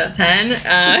movie 10 out of 10. She's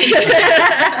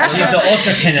the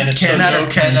ultra 10 out of 10.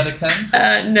 10 out of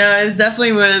 10? No, it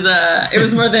definitely was. It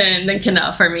was more than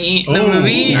enough for me. The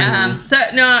movie. Nice. So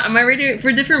no, I'm rating it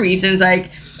for different reasons. Like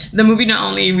the movie not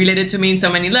only related to me in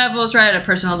so many levels, right, at a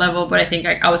personal level, but I think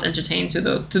I was entertained to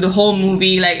the whole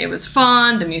movie. Like it was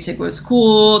fun, the music was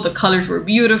cool, the colors were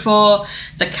beautiful,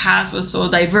 the cast was so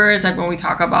diverse. Like when we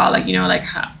talk about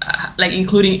like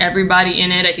including everybody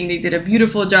in it, I think they did a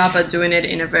beautiful job at doing it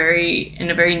in a very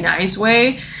nice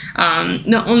way.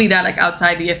 Not only that, like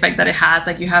outside the effect that it has,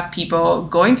 like you have people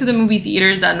going to the movie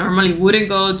theaters that normally wouldn't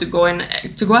go to go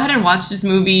ahead and watch this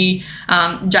movie.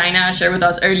 Jaina shared with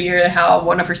us earlier how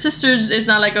one of her sisters is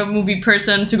not like a movie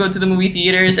person to go to the movie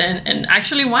theaters and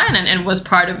actually went and was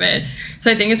part of it. So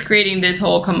I think it's creating this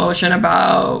whole commotion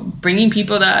about bringing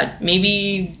people that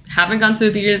maybe haven't gone to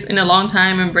the theaters in a long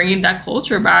time and bringing that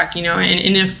culture back, in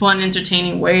a fun,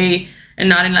 entertaining way, and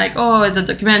not in like, oh, it's a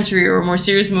documentary or a more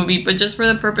serious movie, but just for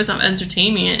the purpose of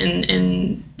entertainment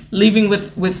and leaving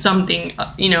with something,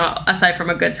 aside from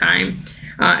a good time.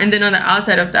 And then on the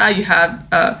outside of that, you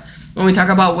have when we talk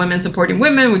about women supporting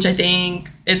women, which I think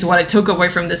it's what I took away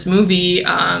from this movie.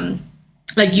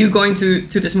 Like you going to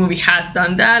this movie has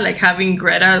done that. Like having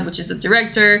Greta, which is a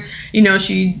director,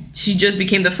 she just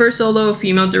became the first solo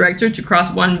female director to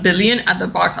cross 1 billion at the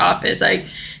box office. Like,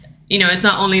 it's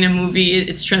not only in a movie,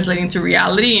 it's translating to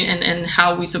reality and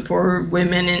how we support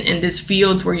women in these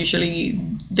fields where usually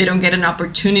they don't get an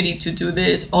opportunity to do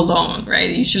this alone, right?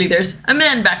 Usually there's a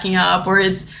man backing up, or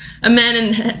it's a man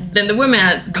and then the women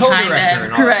has behind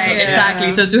them. Correct,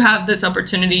 exactly. So to have this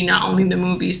opportunity, not only in the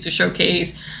movies, to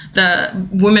showcase the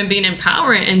women being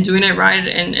empowered and doing it right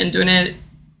and doing it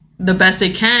the best they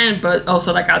can, but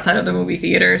also like outside of the movie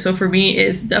theater. So for me,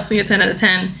 it's definitely a 10 out of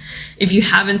 10. If you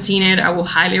haven't seen it, I will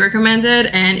highly recommend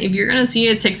it. And if you're gonna see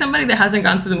it, take somebody that hasn't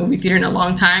gone to the movie theater in a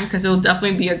long time, because it'll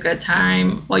definitely be a good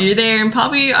time while you're there, and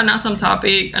probably an awesome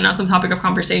topic of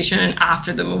conversation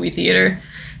after the movie theater.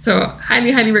 So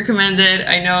highly, highly recommend it.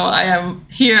 I know I am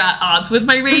here at odds with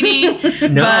my rating.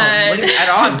 No, but... at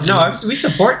odds. No, we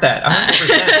support that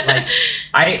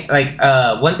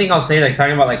 100%. One thing I'll say, like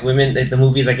talking about like women, like, the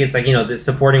movie, like it's like the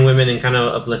supporting women and kind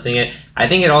of uplifting it. I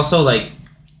think it also like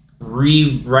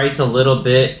rewrites a little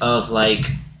bit of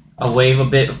like a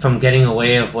bit from getting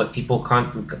away of what people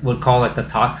would call like the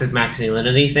toxic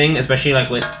masculinity thing, especially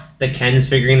like with the Kens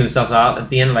figuring themselves out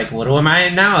at the end. Like, what am I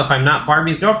now if I'm not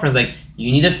Barbie's girlfriend? It's like,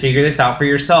 you need to figure this out for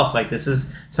yourself. Like, this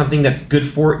is something that's good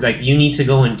for, like, you need to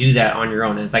go and do that on your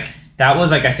own. And it's like, that was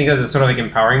like, I think that was a sort of like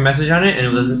empowering message on it. And it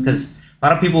was because a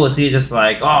lot of people would see it just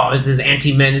like, oh, this is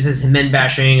anti-men, this is men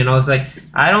bashing. And I was like,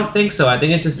 I don't think so. I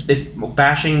think it's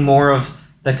bashing more of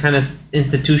the kind of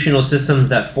institutional systems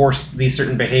that force these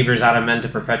certain behaviors out of men to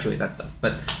perpetuate that stuff.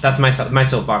 But that's my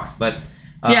soapbox. But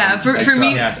For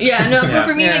me, but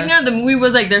for me, like, no, the movie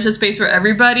was like, there's a space for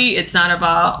everybody. It's not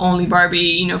about only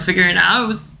Barbie, figuring it out. It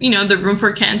was, the room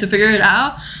for Ken to figure it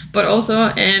out, but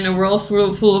also in a world full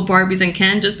of Barbies and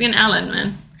Ken, just be an Alan,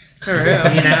 man. For real.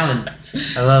 Be an Alan.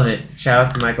 I love it. Shout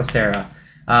out to Michael Cera.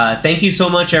 Thank you so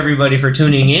much, everybody, for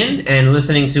tuning in and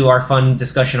listening to our fun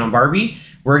discussion on Barbie.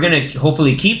 We're going to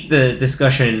hopefully keep the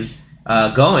discussion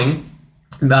going.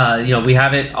 We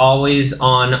have it always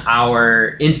on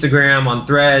our Instagram, on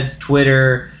Threads,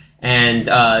 Twitter, and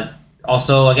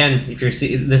also, again, if you're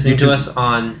listening to us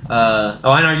on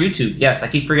our YouTube. Yes, I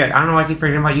don't know why I keep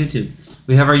forgetting about YouTube.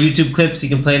 We have our YouTube clips. You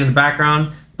can play it in the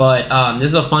background. But this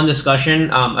is a fun discussion.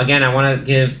 Again, I want to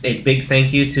give a big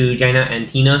thank you to Jaina and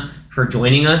Tina for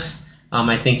joining us.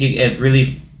 I think it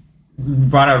really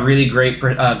brought a really great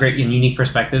and unique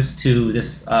perspectives to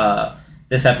this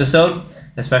episode.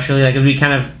 Especially, like, it would be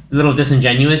kind of a little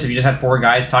disingenuous if you just had 4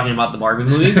 guys talking about the Barbie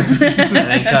movie.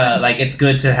 I think it's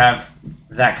good to have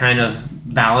that kind of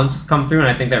balance come through, and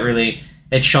I think that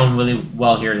it's shown really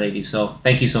well here, ladies. So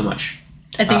thank you so much.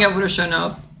 I think I would have shown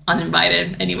up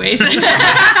uninvited, anyways. Nice.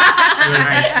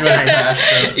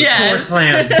 Door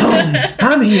slam. Boom.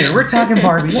 I'm here. We're talking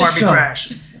Barbie. Let's go.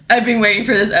 Crash. I've been waiting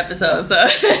for this episode, so.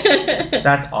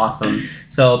 That's awesome.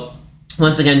 So,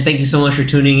 once again, thank you so much for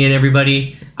tuning in,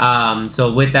 everybody.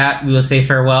 So with that, we will say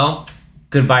farewell.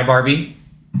 Goodbye, Barbie.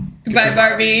 Goodbye,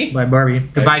 Barbie. Bye, Barbie.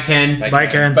 Goodbye, Ken. Bye,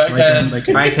 Ken. Bye, Ken.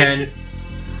 Bye, Ken.